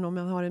bra, men om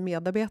jag har en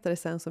medarbetare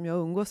sen som jag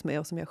umgås med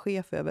och som jag är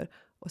chef över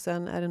och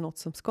sen är det något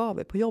som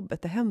skaver på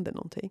jobbet, det händer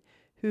någonting.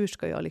 Hur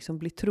ska jag liksom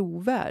bli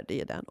trovärdig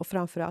i den? Och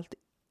framförallt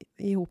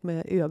ihop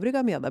med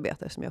övriga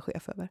medarbetare som jag är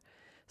chef över.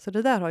 Så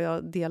det där har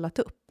jag delat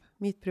upp.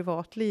 Mitt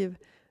privatliv,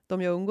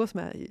 de jag umgås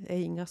med är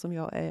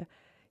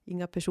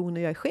inga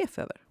personer jag är chef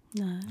över.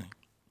 Nej.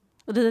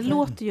 Och det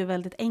låter ju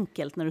väldigt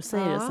enkelt när du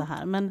säger det så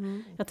här.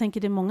 Men jag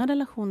tänker det är många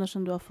relationer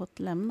som du har fått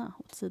lämna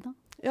åt sidan.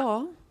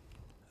 Ja,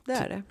 det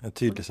är det. En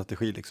tydlig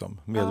strategi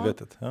liksom,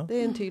 medvetet. Ja, det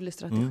är en tydlig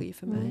strategi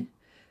för mig.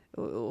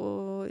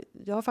 Och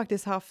jag har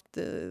faktiskt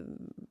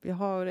jag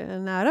har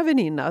en nära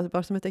väninna,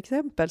 bara som ett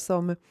exempel,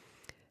 som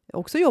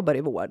också jobbar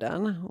i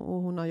vården.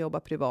 Och hon har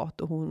jobbat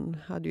privat och hon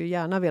hade ju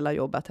gärna velat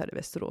jobba här i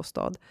Västerås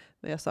stad.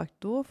 Men jag har sagt,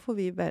 då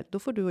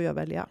får du och jag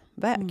välja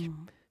väg.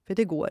 För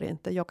det går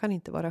inte. Jag kan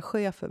inte vara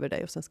chef över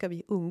dig och sen ska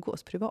vi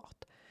umgås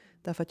privat.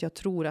 Därför att jag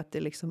tror att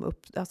det liksom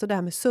alltså det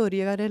här med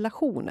sörjiga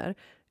relationer,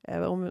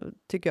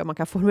 tycker jag man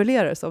kan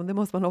formulera det som, det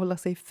måste man hålla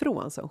sig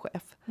ifrån som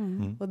chef.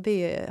 Och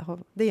det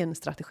är en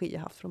strategi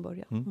jag haft från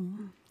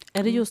början.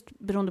 Är det just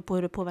beroende på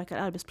hur det påverkar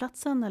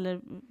arbetsplatsen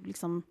eller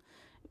liksom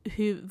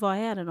vad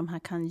är det de här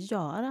kan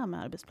göra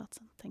med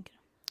arbetsplatsen, tänker du?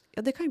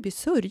 Ja, det kan ju bli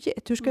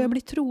sörjigt. Hur ska jag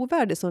bli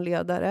trovärdig som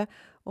ledare?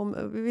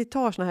 Om vi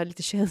tar såna här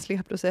lite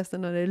känsliga processer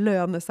när det är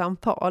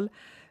lönesamtal.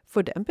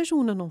 Får den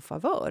personen någon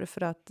favör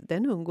för att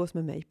den umgås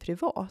med mig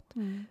privat?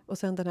 Och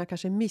sen den här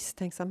kanske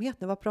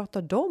misstänksamheten. Vad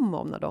pratar de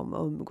om när de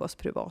umgås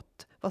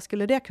privat? Vad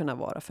skulle det kunna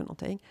vara för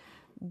någonting?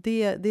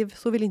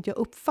 Så vill inte jag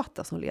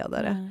uppfatta som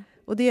ledare.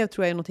 Och det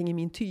tror jag är någonting i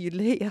min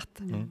tydlighet.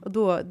 Och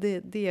då,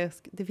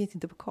 det finns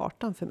inte på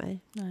kartan för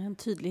mig. Nej, en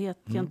tydlighet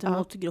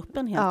gentemot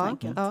gruppen helt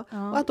enkelt.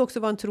 Ja. Och att också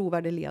vara en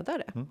trovärdig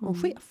ledare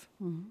och chef.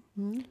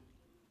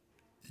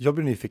 Jag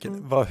blir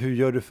nyfiken. Hur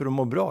gör du för att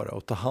må bra då?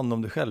 Och ta hand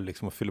om dig själv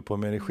liksom, och fylla på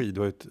med energi.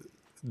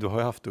 Du har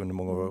ju haft under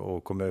många år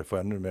och kommer få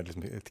ännu mer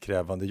liksom, ett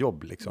krävande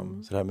jobb.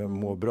 Liksom. Så det här med att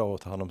må bra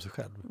och ta hand om sig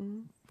själv.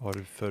 Vad har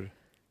du för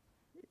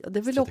det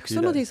är väl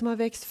också något som har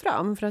växt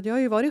fram. För att jag har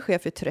ju varit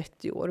chef i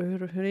 30 år.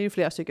 Hur är det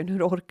flera stycken?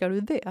 Hur orkar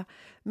du det?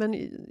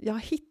 Men jag har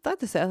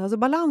hittat ett sätt. Alltså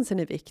balansen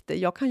är viktig.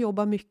 Jag kan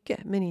jobba mycket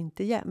men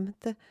inte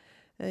jämt.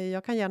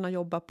 Jag kan gärna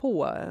jobba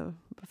på.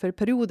 För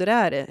perioder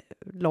är det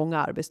långa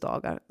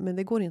arbetsdagar. Men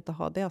det går inte att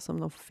ha det som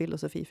någon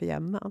filosofi för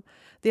jämnan.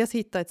 Dels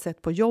hitta ett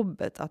sätt på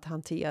jobbet att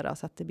hantera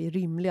så att det blir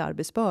rimlig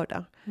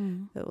arbetsbörda.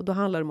 Och då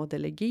handlar det om att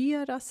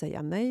delegera,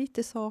 säga nej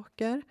till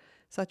saker.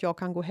 Så att jag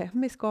kan gå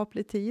hem i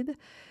skaplig tid.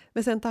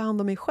 Men sen ta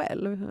hand om mig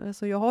själv.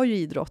 Alltså jag har ju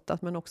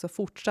idrottat men också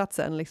fortsatt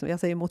sen. Liksom, jag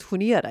säger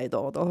motionera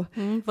idag då.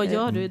 Vad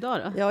gör du idag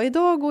då? Ja,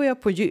 idag går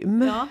jag på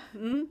gym. Ja.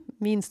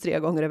 Minst 3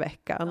 gånger i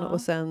veckan. Ja.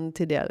 Och sen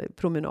till det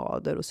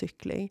promenader och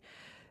cykling.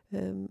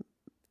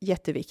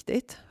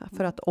 Jätteviktigt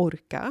för att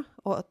orka.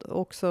 Och att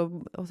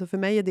också, alltså för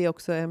mig är det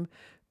också en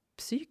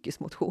psykisk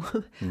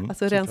motion.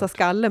 Alltså rensa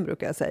skallen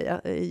brukar jag säga.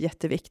 Är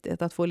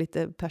jätteviktigt att få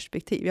lite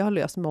perspektiv. Jag har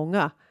löst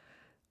många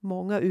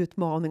många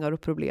utmaningar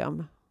och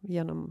problem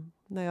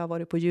när jag har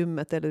varit på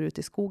gymmet eller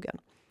ute i skogen.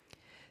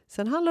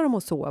 Sen handlar det om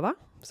att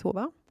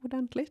sova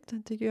ordentligt.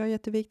 Det tycker jag är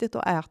jätteviktigt.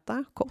 Och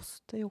äta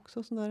kost, det är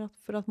också sådär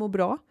för att må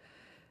bra.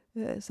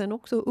 Sen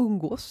också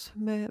umgås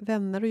med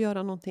vänner och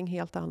göra någonting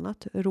helt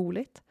annat,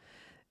 roligt.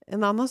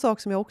 En annan sak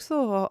som jag också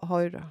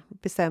har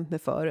bestämt mig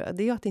för,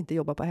 det är att inte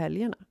jobba på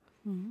helgerna.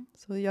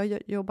 Så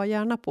jag jobbar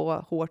gärna på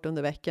hårt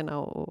under veckorna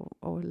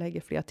och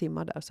lägger flera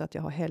timmar där så att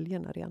jag har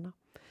helgerna rena.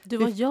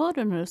 Vad gör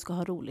du när du ska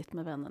ha roligt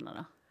med vännerna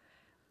då?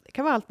 Det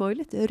kan vara allt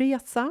möjligt.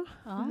 Resa,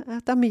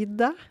 äta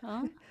middag,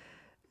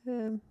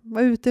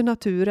 vara ute i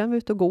naturen, vara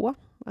ute och gå.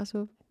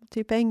 Alltså,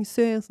 typ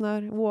Ängsö är en sån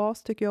här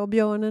oas tycker jag.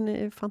 Björnen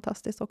är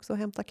fantastiskt också,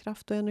 hämta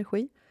kraft och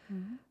energi.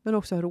 Men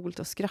också ha roligt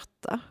att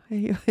skratta.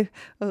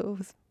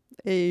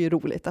 Är ju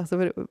roligt,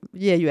 alltså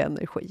ger ju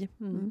energi.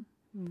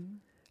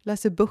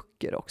 Läser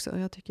böcker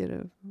också.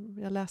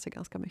 Jag läser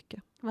ganska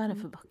mycket. Vad är det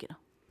för böcker då?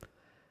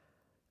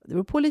 Det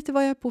beror på lite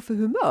vad jag är på för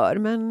humör.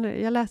 Men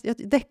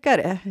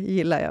deckare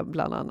gillar jag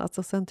bland annat.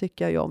 Och sen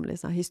tycker jag ju om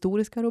liksom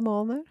historiska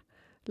romaner.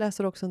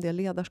 Läser också en del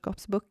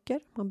ledarskapsböcker.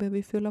 Man behöver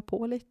ju fylla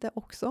på lite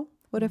också.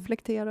 Och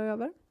reflektera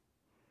över.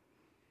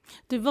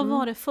 Vad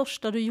var det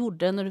första du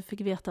gjorde när du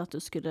fick veta att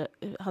du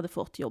hade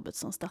fått jobbet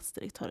som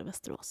stadsdirektör i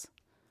Västerås?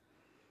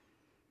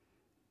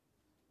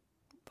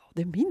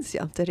 Det minns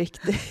jag inte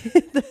riktigt.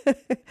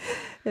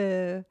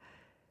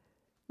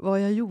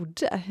 Vad jag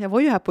gjorde. Jag var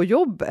ju här på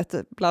jobbet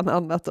bland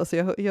annat. Alltså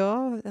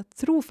jag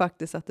tror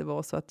faktiskt att det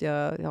var så att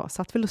jag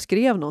satt väl och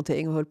skrev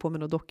någonting och höll på med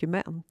något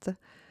dokument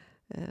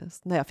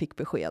när jag fick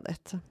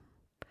beskedet.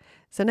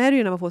 Sen är det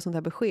ju när man får sånt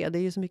här besked, det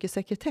är ju så mycket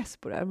sekretess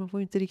på det här. Man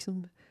får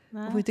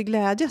inte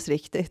glädjas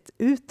riktigt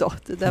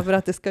utåt. Därför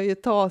att det ska ju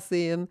tas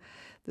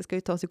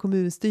i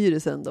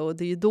kommunstyrelsen då, och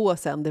det är ju då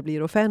sen det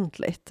blir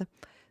offentligt.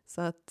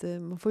 Så att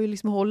man får ju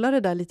liksom hålla det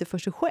där lite för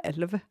sig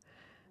själv.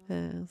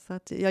 Så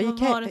att vad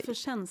var det för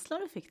känsla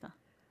du fick då?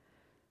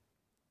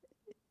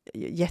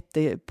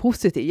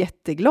 Jättepositiv,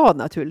 jätteglad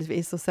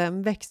naturligtvis. Och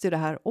sen växte det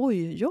här,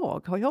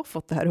 har jag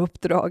fått det här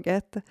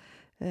uppdraget?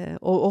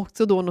 Och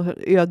också då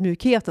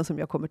ödmjukheten som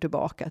jag kommer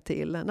tillbaka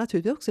till.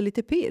 Naturligtvis också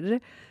lite pirr,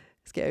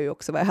 ska jag ju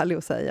också vara ärlig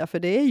och säga. För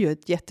det är ju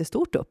ett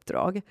jättestort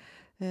uppdrag.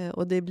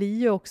 Och det blir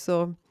ju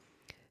också,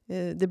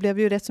 det blev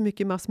ju rätt så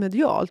mycket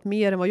massmedialt,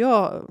 mer än vad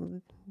jag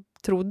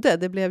trodde.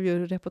 Det blev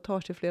ju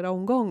reportage i flera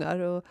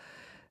omgångar.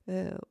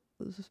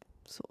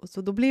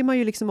 Så då blir man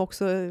ju liksom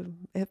också,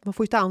 man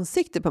får ju ett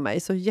ansikte på mig.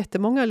 Så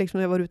jättemånga liksom,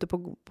 när jag var ute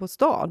på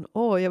stan.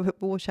 Jag var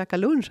på och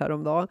käkade lunch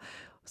häromdagen.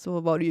 Så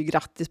var det ju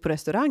grattis på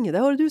restaurangen.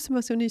 Där har du som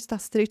är så ny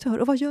stadsdirektör.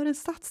 Och vad gör en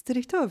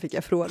stadsdirektör, fick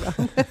jag fråga.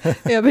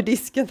 Över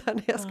disken där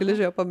när jag skulle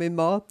köpa min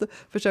mat.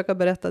 Försöka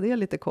berätta det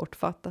lite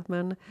kortfattat.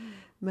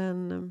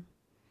 Men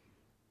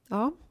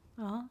ja.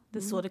 Ja, det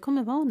är så det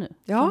kommer vara nu.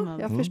 Ja,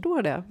 jag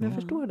förstår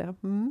det.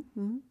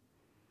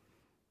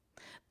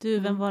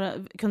 Du,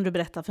 kunde du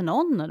berätta för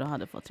någon när du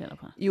hade fått reda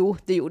på det? Jo,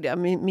 det gjorde jag.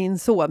 Min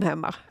son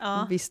hemma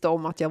visste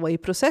om att jag var i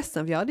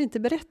processen. För jag hade inte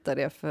berättat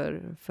det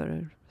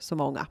för så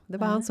många. Det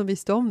var han som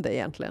visste om det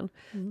egentligen.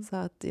 Så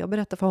att jag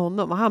berättade för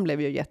honom. Och han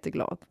blev ju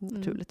jätteglad,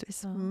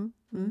 naturligtvis.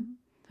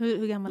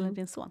 Hur gammal är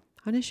din son?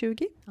 Han är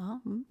 20.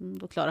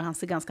 Då klarar han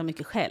sig ganska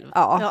mycket själv.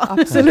 Ja.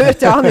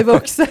 Absolut. Ja, han är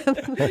vuxen.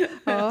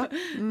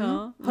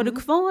 Har du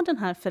kvar den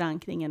här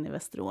förankringen i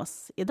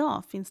Västerås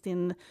idag? Finns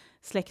din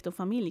släkt och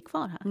familj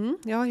kvar här?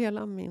 Jag har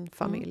hela min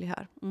familj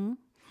här.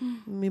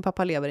 Min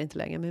pappa lever inte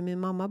längre, men min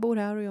mamma bor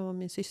här. Och jag har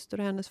min syster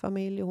och hennes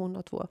familj. Och hon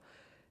har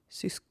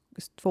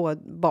två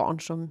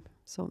barn,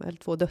 eller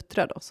 2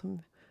 döttrar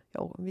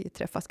då. Vi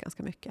träffas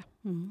ganska mycket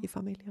i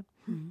familjen.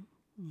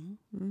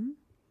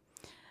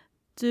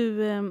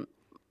 Du,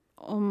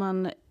 om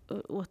man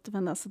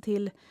återvänder alltså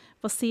till,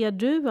 vad ser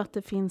du att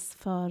det finns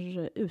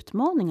för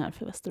utmaningar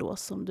för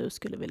Västerås som du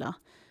skulle vilja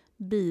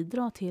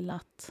bidra till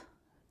att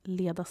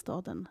leda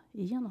staden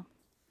igenom?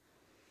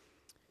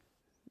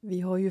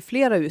 Vi har ju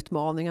flera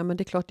utmaningar, men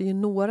det är klart det är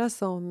några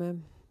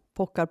som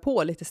pockar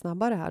på lite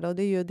snabbare här. Då.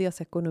 Det är ju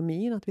dels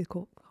ekonomin, att vi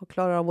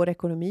klarar av vår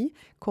ekonomi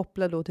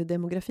kopplad då till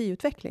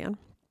demografiutvecklingen.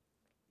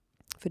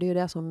 För det är ju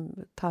det som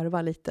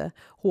tarvar lite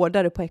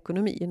hårdare på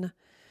ekonomin.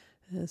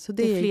 Så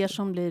det är fler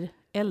som blir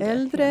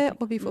äldre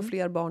och vi får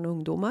fler barn och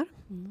ungdomar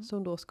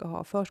som då ska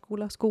ha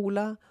förskola,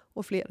 skola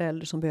och fler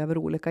äldre som behöver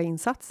olika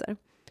insatser.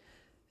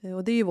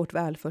 Och det är ju vårt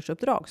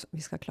välfärdsuppdrag som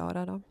vi ska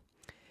klara då.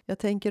 Jag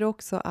tänker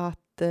också att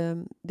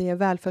det är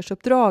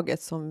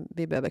välfärdsuppdraget som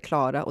vi behöver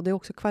klara och det är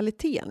också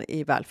kvaliteten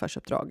i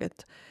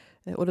välfärdsuppdraget.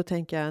 Och då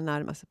tänker jag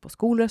närmast på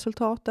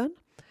skolresultaten.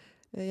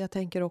 Jag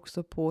tänker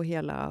också på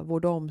hela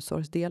vård- och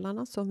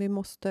omsorgsdelarna som vi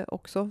måste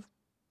också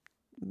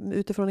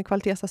utifrån en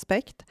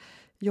kvalitetsaspekt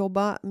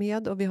jobba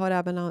med. Och vi har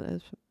även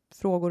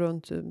frågor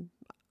runt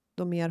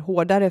de mer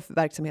hårdare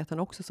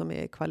verksamheterna också som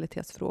är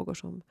kvalitetsfrågor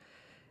som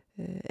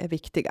är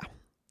viktiga.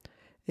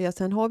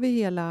 Sen har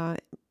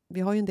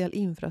vi har ju en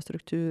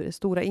del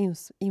stora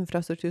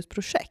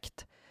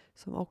infrastrukturprojekt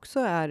som också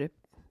är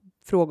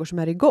frågor som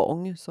är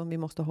igång som vi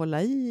måste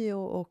hålla i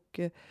och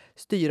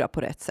styra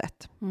på rätt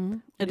sätt.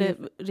 Är det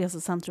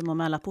resecentrum och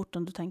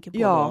Mälarporten du tänker på?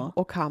 Ja,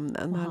 och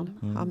hamnen.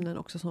 Hamnen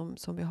också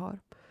som vi har.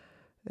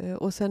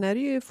 Och sen är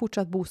det ju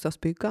fortsatt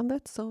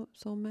bostadsbyggandet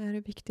som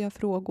är viktiga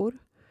frågor.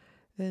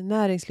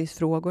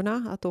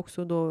 Näringslivsfrågorna, att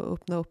också då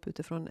öppna upp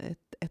utifrån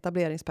ett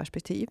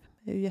etableringsperspektiv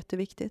är ju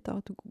jätteviktigt.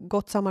 Att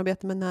gott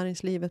samarbete med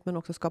näringslivet men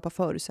också skapa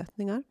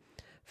förutsättningar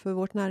för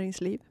vårt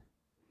näringsliv.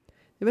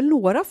 Det är väl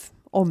några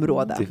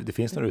områden. Det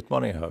finns några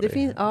utmaningar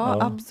här.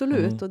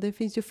 Absolut. Och det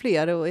finns ju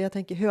fler. Och jag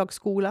tänker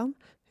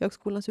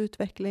högskolans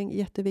utveckling är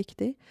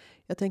jätteviktig.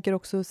 Jag tänker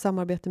också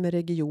samarbete med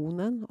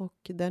regionen och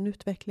den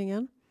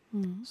utvecklingen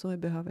som vi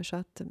behöver. Så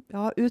att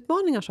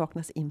utmaningar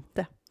saknas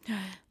inte.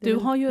 Du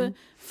har ju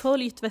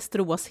följt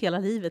Västerås hela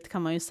livet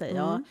kan man ju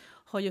säga.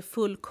 Har ju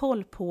full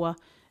koll på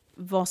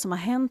vad som har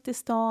hänt i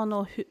stan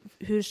och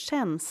hur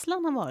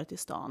känslan har varit i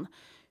stan.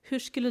 Hur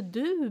skulle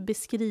du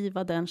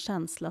beskriva den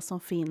känsla som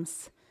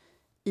finns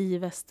i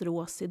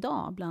Västerås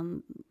idag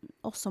bland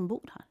oss som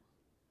bor här?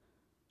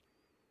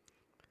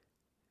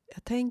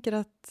 Jag tänker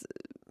att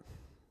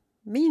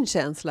min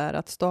känsla är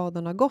att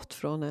staden har gått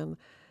från en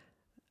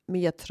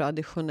mer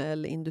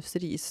traditionell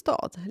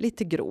industristad.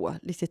 Lite grå,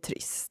 lite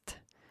trist.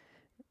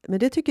 Men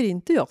det tycker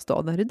inte jag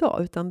staden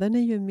idag, utan den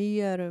är ju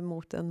mer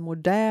mot en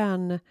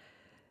modern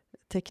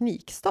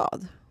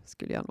teknikstad,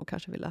 skulle jag nog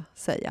kanske vilja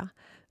säga.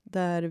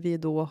 Där vi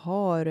då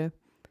har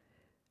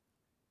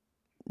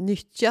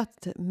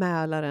nyttjat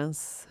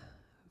Mälarens...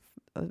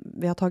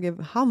 Vi har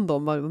tagit hand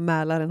om vad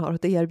Mälaren har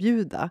att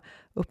erbjuda.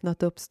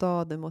 Öppnat upp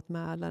staden mot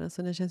Mälaren.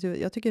 Så det känns ju,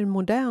 jag tycker det är en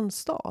modern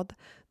stad.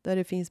 Där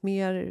det finns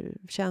mer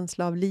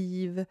känsla av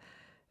liv.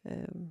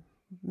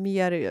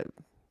 Mer,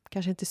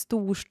 kanske inte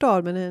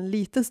storstad, men en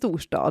liten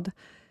storstad.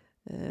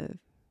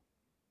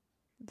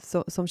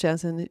 Som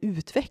känns en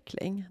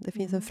utveckling. Det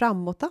finns en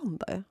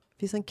framåtanda. Det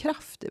finns en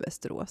kraft i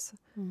Västerås.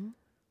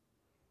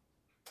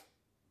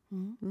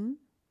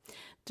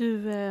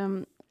 Du,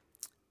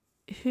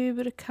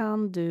 hur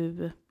kan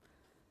du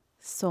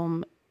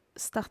som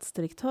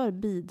stadsdirektör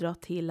bidra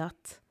till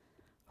att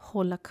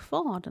hålla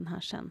kvar den här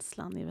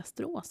känslan i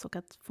Västerås och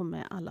att få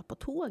med alla på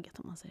tåget,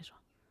 om man säger så?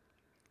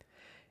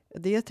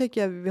 Det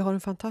tycker jag, vi har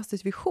en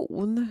fantastisk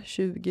vision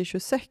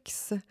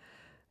 2026,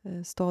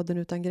 staden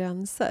utan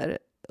gränser.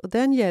 Och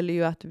den gäller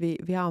ju att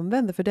vi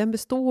använder, för den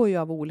består ju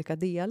av olika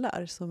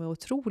delar som är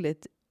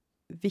otroligt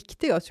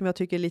viktiga och som jag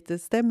tycker lite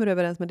stämmer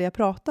överens med det jag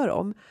pratar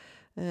om.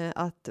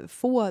 Att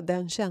få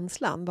den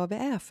känslan, vad vi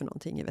är för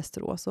någonting i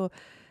Västerås, och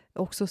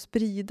också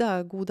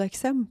sprida goda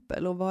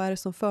exempel och vad är det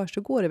som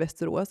försiggår i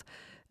Västerås.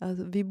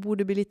 Alltså, vi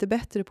borde bli lite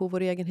bättre på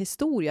vår egen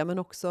historia, men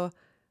också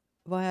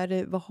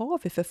vad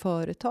har vi för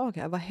företag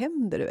här? Vad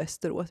händer i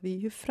Västerås? Vi är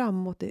ju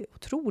framåt, det är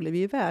otroligt.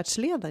 Vi är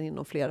världsledare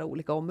inom flera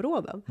olika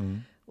områden.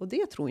 Och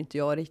det tror inte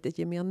jag riktigt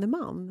gemene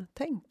man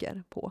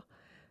tänker på.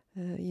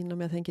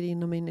 Jag tänker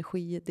inom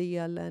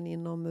energidelen,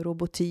 inom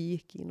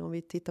robotik,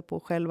 vi tittar på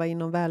själva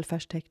inom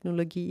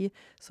välfärdsteknologi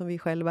som vi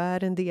själva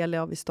är en del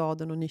av i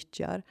staden och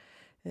nyttjar.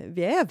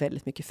 Vi är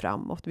väldigt mycket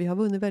framåt. Vi har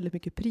vunnit väldigt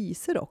mycket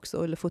priser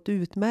också, eller fått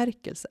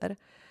utmärkelser.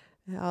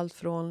 Allt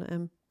från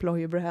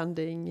employer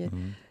branding,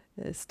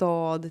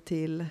 stad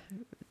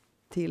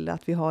till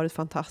att vi har ett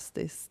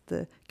fantastiskt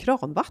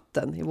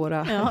kranvatten i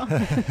våra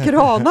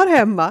kranar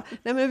hemma.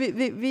 Nej,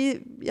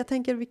 men jag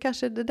tänker vi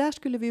kanske det där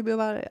skulle vi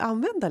behöva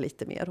använda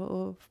lite mer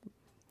och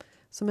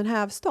som en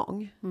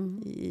hävstång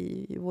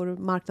i vår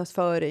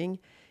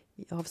marknadsföring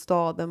av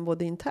staden,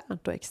 både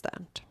internt och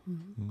externt.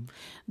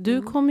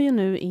 Du kommer ju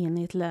nu in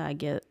i ett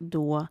läge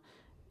då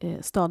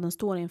staden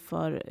står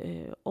inför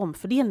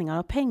omfördelningar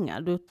av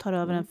pengar. Du tar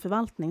över en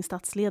förvaltning,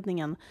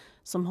 stadsledningen,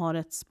 som har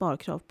ett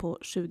sparkrav på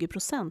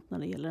 20% när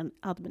det gäller den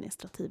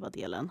administrativa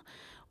delen.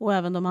 Och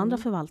även de andra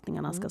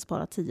förvaltningarna ska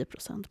spara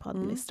 10% på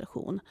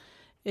administration.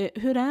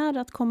 Hur är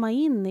det att komma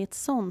in i ett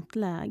sånt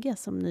läge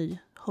som ny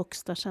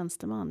högsta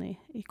tjänsteman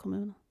i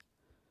kommunen?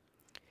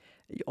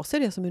 Jag ser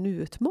det som en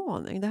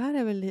utmaning. Det här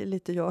är väl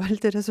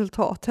lite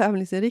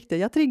resultattävlingsinriktat.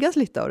 Jag triggas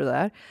lite av det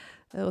där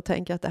och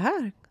tänker att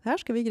det här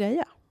ska vi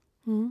greja.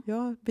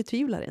 Jag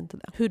betvivlar inte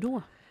det. Hur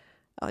då?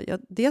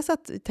 Dels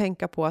att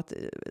tänka på att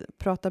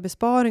prata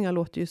besparingar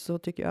låter ju så,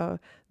 tycker jag,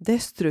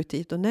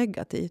 destruktivt och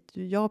negativt.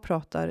 Jag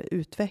pratar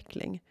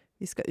utveckling.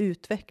 Vi ska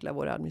utveckla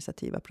våra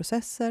administrativa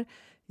processer.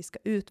 Vi ska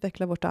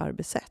utveckla vårt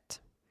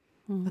arbetssätt.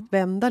 Att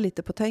vända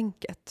lite på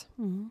tänket.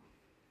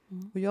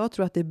 Och jag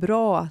tror att det är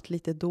bra att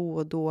lite då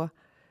och då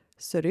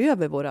ser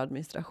över vår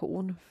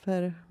administration.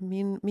 För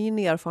min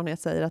erfarenhet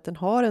säger att den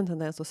har en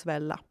tendens att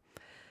svälla.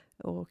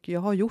 Och jag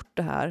har gjort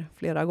det här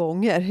flera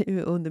gånger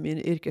under min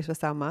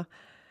yrkesverksamma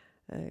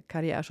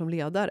karriär som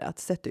ledare. Att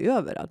sätta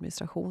över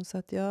administration. Så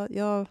att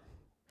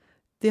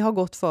det har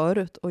gått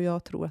förut och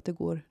jag tror att det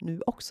går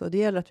nu också. Det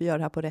gäller att vi gör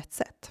det här på rätt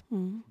sätt.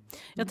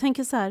 Jag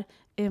tänker så här,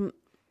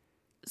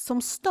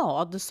 som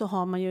stad så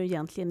har man ju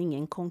egentligen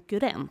ingen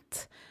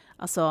konkurrent.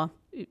 Alltså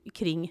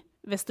kring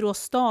Västerås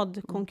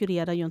stad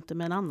konkurrerar ju inte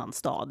med en annan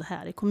stad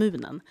här i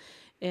kommunen.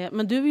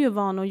 Men du är ju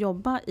van att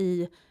jobba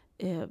i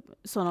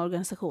sådana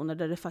organisationer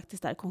där det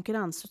faktiskt är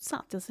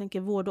konkurrensutsatt. Jag tänker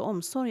vård och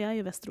omsorg är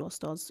ju Västerås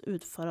stads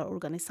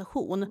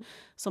utförarorganisation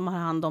som har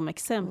hand om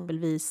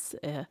exempelvis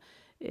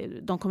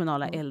de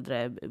kommunala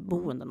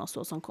äldreboenden och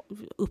så som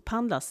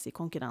upphandlas i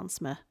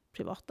konkurrens med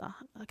privata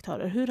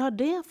aktörer. Hur har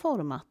det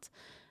format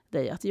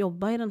dig att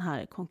jobba i den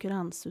här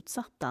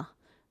konkurrensutsatta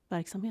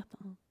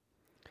verksamheten?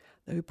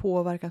 Det har ju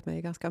påverkat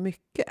mig ganska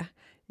mycket.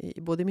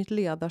 Både i mitt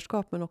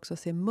ledarskap men också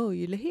se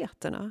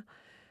möjligheterna.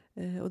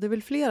 Och det är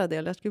väl flera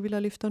delar. Jag skulle vilja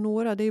lyfta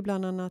några. Det är ju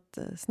bland annat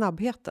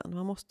snabbheten.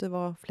 Man måste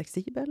vara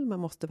flexibel, man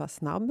måste vara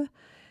snabb.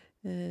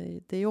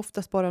 Det är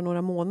oftast bara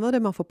några månader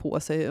man får på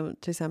sig.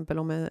 Till exempel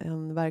om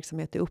en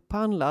verksamhet är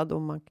upphandlad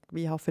och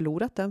vi har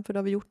förlorat den, för det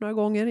har vi gjort några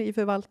gånger i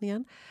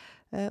förvaltningen.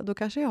 Då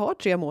kanske jag har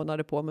 3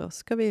 månader på mig och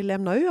ska vi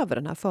lämna över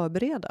den här,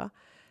 förbereda.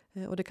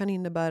 Och det kan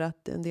innebära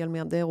att en del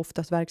med det är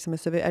oftast det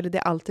är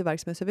alltid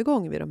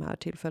verksamhetsövergång vid de här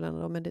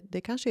tillfällena. Men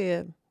det kanske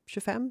är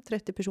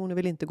 25-30 personer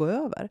vill inte gå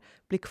över,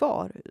 bli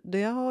kvar.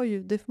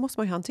 Det måste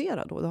man ju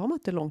hantera då. Då har man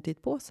inte lång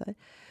tid på sig.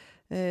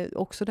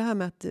 Också det här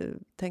med att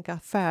tänka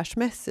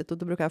affärsmässigt. Och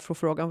då brukar jag få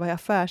frågan, vad är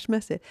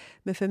affärsmässigt?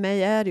 Men för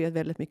mig är det ju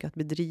väldigt mycket att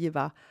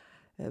bedriva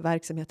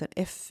verksamheten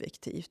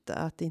effektivt.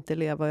 Att inte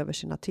leva över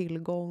sina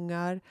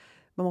tillgångar.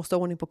 Man måste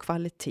ha ordning på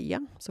kvalitet.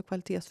 Så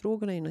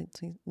kvalitetsfrågorna är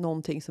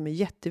någonting som är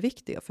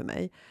jätteviktiga för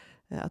mig.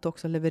 Att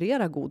också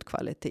leverera god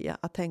kvalitet.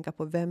 Att tänka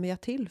på vem är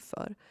jag till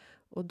för.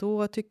 Och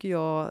då tycker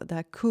jag det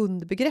här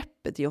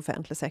kundbegreppet i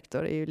offentlig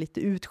sektor är ju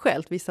lite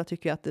utskällt. Vissa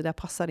tycker att det där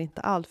passar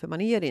inte allt, för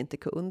man är inte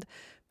kund.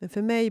 Men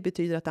för mig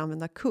betyder att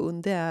använda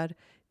kund, det är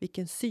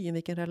vilken syn,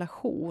 vilken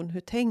relation.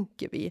 Hur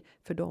tänker vi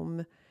för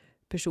de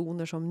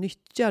personer som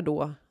nyttjar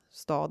då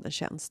stadens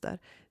tjänster?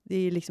 Det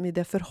är liksom i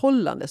det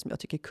förhållande som jag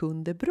tycker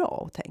kund är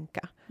bra att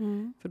tänka.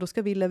 För då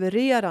ska vi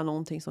leverera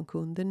någonting som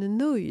kunden är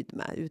nöjd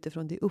med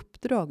utifrån det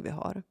uppdrag vi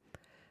har.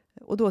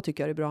 Och då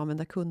tycker jag det är bra att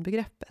använda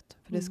kundbegreppet.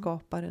 För det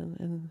skapar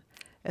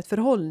ett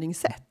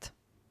förhållningssätt.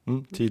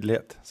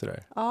 Tydlighet,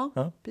 sådär.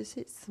 Ja.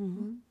 Precis.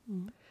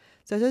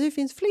 Så det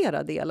finns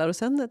flera delar. Och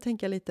sen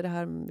tänker jag lite det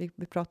här,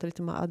 vi pratar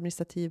lite om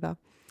administrativa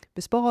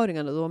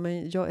besparingarna då.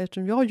 Men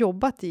eftersom jag har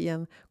jobbat i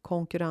en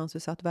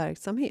konkurrensutsatt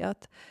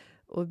verksamhet.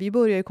 Och vi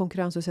började ju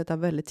konkurrensutsätta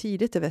väldigt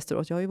tidigt i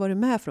Västerås. Jag har ju varit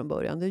med från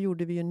början. Det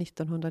gjorde vi ju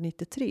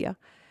 1993.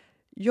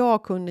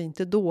 Jag kunde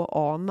inte då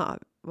ana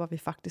vad vi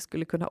faktiskt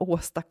skulle kunna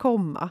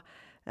åstadkomma.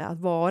 Att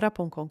vara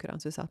på en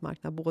konkurrensutsatt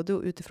marknad. Både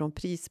utifrån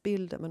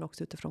prisbilden men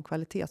också utifrån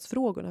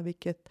kvalitetsfrågorna.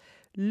 Vilket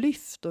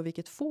lyft och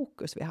vilket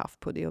fokus vi har haft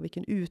på det. Och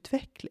vilken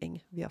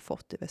utveckling vi har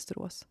fått i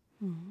Västerås.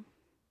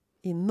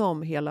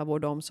 Inom hela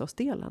vård- och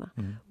omsorgsdelarna.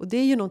 Och det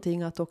är ju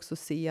någonting att också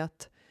se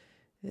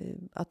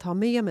att ha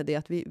med det.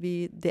 Att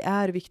det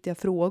är viktiga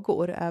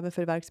frågor. Även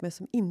för verksamhet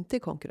som inte är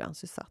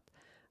konkurrensutsatt.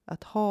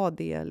 Att ha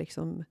det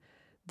liksom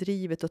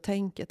drivet och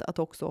tänket. Att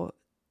också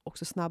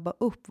snabba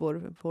upp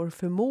vår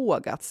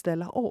förmåga att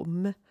ställa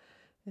om.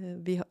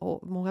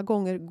 Många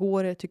gånger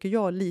går det, tycker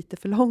jag, lite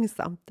för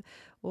långsamt.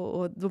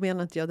 Och då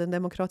menar inte jag den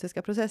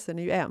demokratiska processen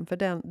är ju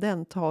för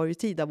den tar ju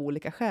tid av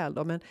olika skäl.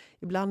 Då, men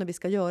ibland när vi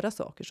ska göra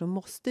saker så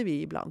måste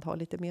vi ibland ha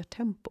lite mer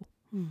tempo.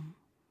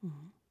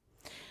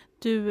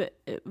 Du,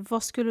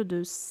 vad skulle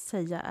du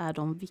säga är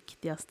de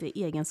viktigaste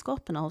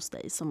egenskaperna hos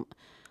dig som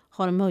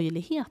har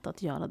möjlighet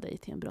att göra dig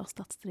till en bra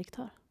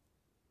stadsdirektör?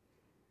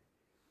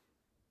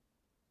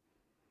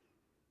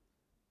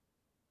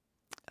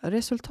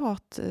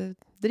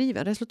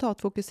 Resultatdriven,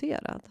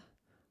 resultatfokuserad.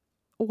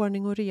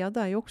 Ordning och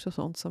reda är också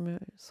sånt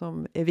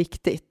som är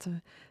viktigt.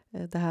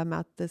 Det här med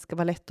att det ska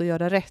vara lätt att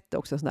göra rätt är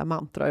också en sån där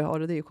mantra jag har.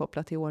 Och det är ju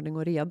kopplat till ordning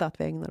och reda, att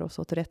vi ägnar oss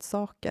åt rätt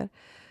saker.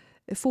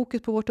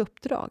 Fokus på vårt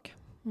uppdrag.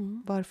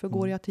 Varför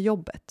går jag till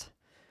jobbet?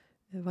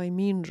 Vad är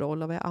min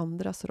roll och vad är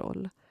andras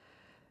roll?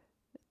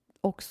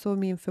 Också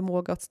min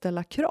förmåga att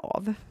ställa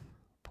krav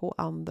på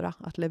andra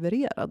att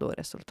leverera då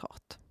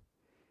resultat.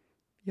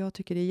 Jag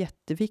tycker det är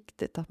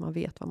jätteviktigt att man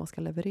vet vad man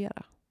ska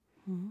leverera.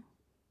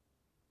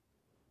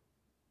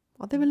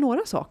 Ja, det är väl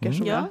några saker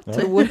som jag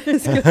tror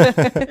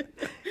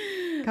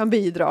kan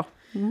bidra.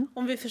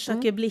 Om vi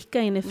försöker blicka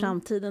in i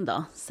framtiden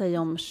då, säg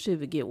om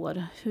 20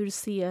 år. Hur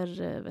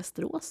ser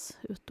Västerås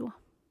ut då?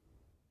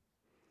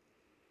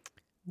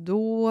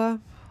 Då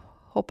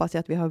hoppas jag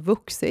att vi har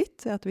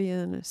vuxit, att vi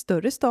är en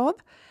större stad.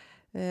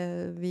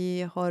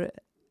 Vi har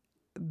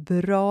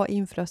bra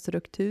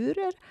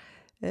infrastrukturer.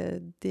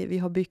 Vi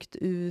har byggt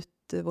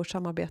ut vårt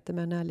samarbete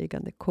med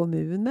närliggande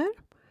kommuner.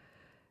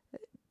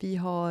 Vi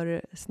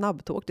har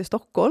snabbtåg till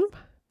Stockholm.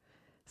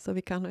 Så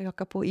vi kan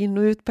öka på in-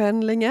 och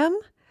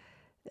utpendlingen.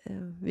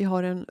 Vi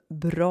har en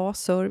bra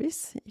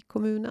service i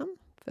kommunen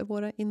för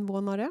våra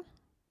invånare.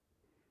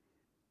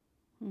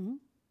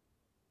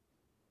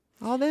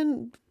 Ja,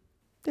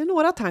 det är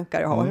några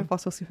tankar jag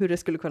har hur det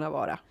skulle kunna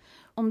vara.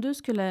 Om du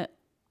skulle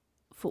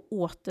få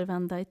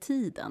återvända i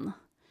tiden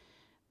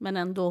men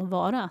ändå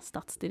vara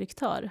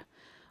stadsdirektör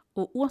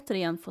och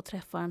återigen få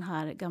träffa den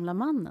här gamla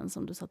mannen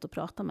som du satt och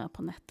pratade med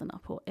på nätterna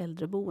på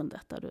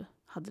äldreboendet där du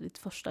hade ditt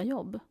första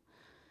jobb.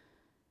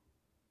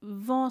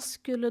 Vad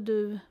skulle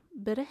du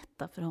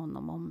berätta för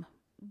honom om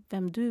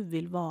vem du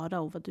vill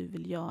vara och vad du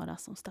vill göra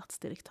som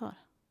stadsdirektör?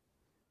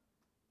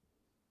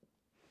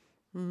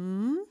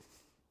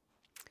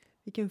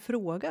 Vilken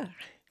fråga.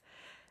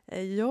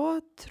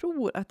 Jag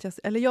tror att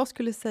jag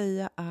skulle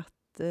säga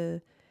att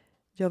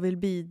jag vill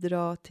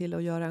bidra till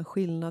att göra en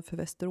skillnad för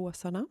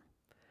västeråsarna.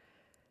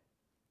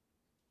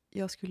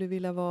 Jag skulle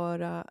vilja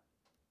vara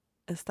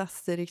en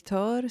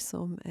stadsdirektör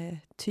som är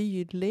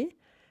tydlig,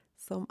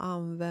 som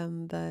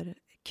använder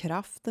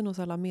kraften hos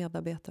alla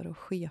medarbetare och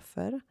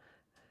chefer,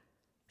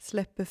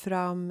 släpper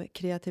fram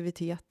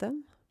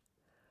kreativiteten,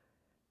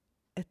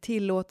 ett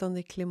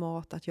tillåtande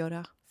klimat att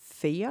göra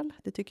fel.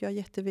 Det tycker jag är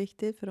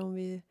jätteviktigt, för om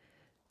vi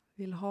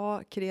vill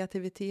ha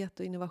kreativitet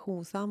och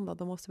innovationsanda,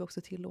 då måste vi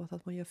också tillåta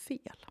att man gör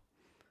fel.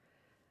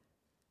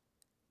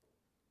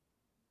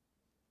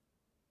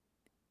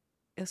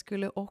 Jag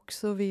skulle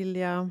också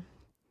vilja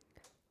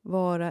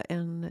vara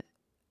en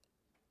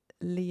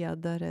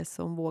ledare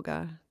som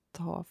vågar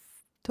ta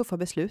tuffa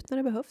beslut när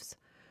det behövs,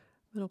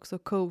 men också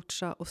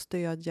coacha och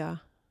stödja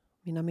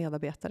mina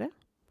medarbetare.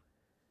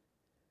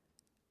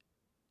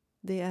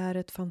 Det är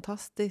ett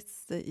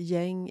fantastiskt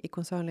gäng i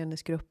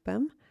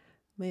koncernledningsgruppen,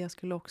 men jag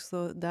skulle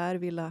också där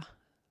vilja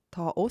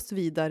ta oss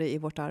vidare i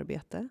vårt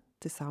arbete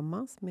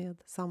tillsammans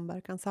med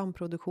samverkan,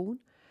 samproduktion,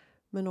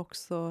 men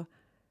också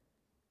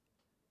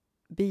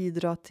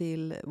bidra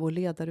till vår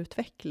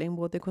ledarutveckling,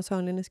 både i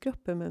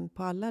koncernledningsgruppen men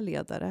på alla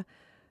ledare.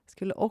 Jag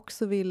skulle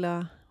också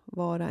vilja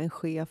vara en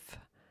chef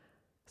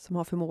som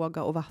har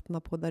förmåga att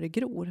vattna på där det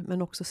gror,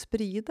 men också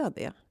sprida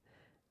det.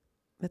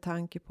 Med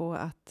tanke på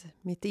att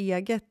mitt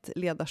eget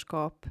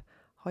ledarskap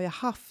har jag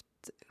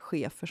haft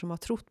chefer som har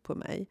trott på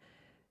mig.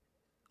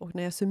 Och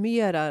när jag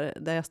summerar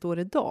där jag står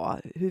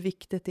idag, hur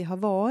viktigt det har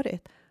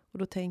varit. Och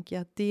då tänker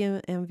jag att det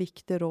är en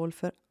viktig roll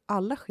för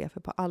alla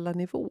chefer på alla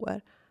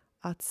nivåer.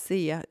 Att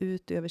se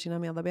ut över sina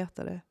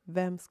medarbetare.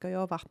 Vem ska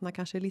jag vattna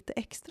kanske lite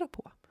extra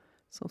på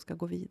som ska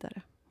gå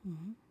vidare?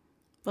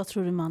 Vad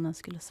tror du mannen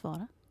skulle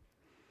svara?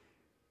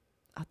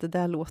 Att det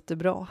där låter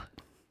bra.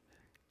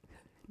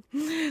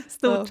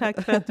 Stort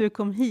tack för att du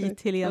kom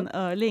hit, Helene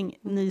Öhrling,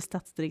 ny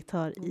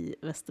stadsdirektör i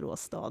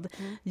Västerås stad.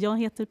 Jag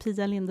heter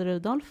Pia Lindhe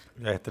Rudolf.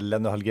 Jag heter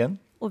Lenny Hallgren.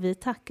 Och vi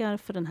tackar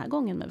för den här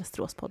gången med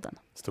Västeråspodden.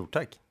 Stort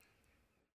tack.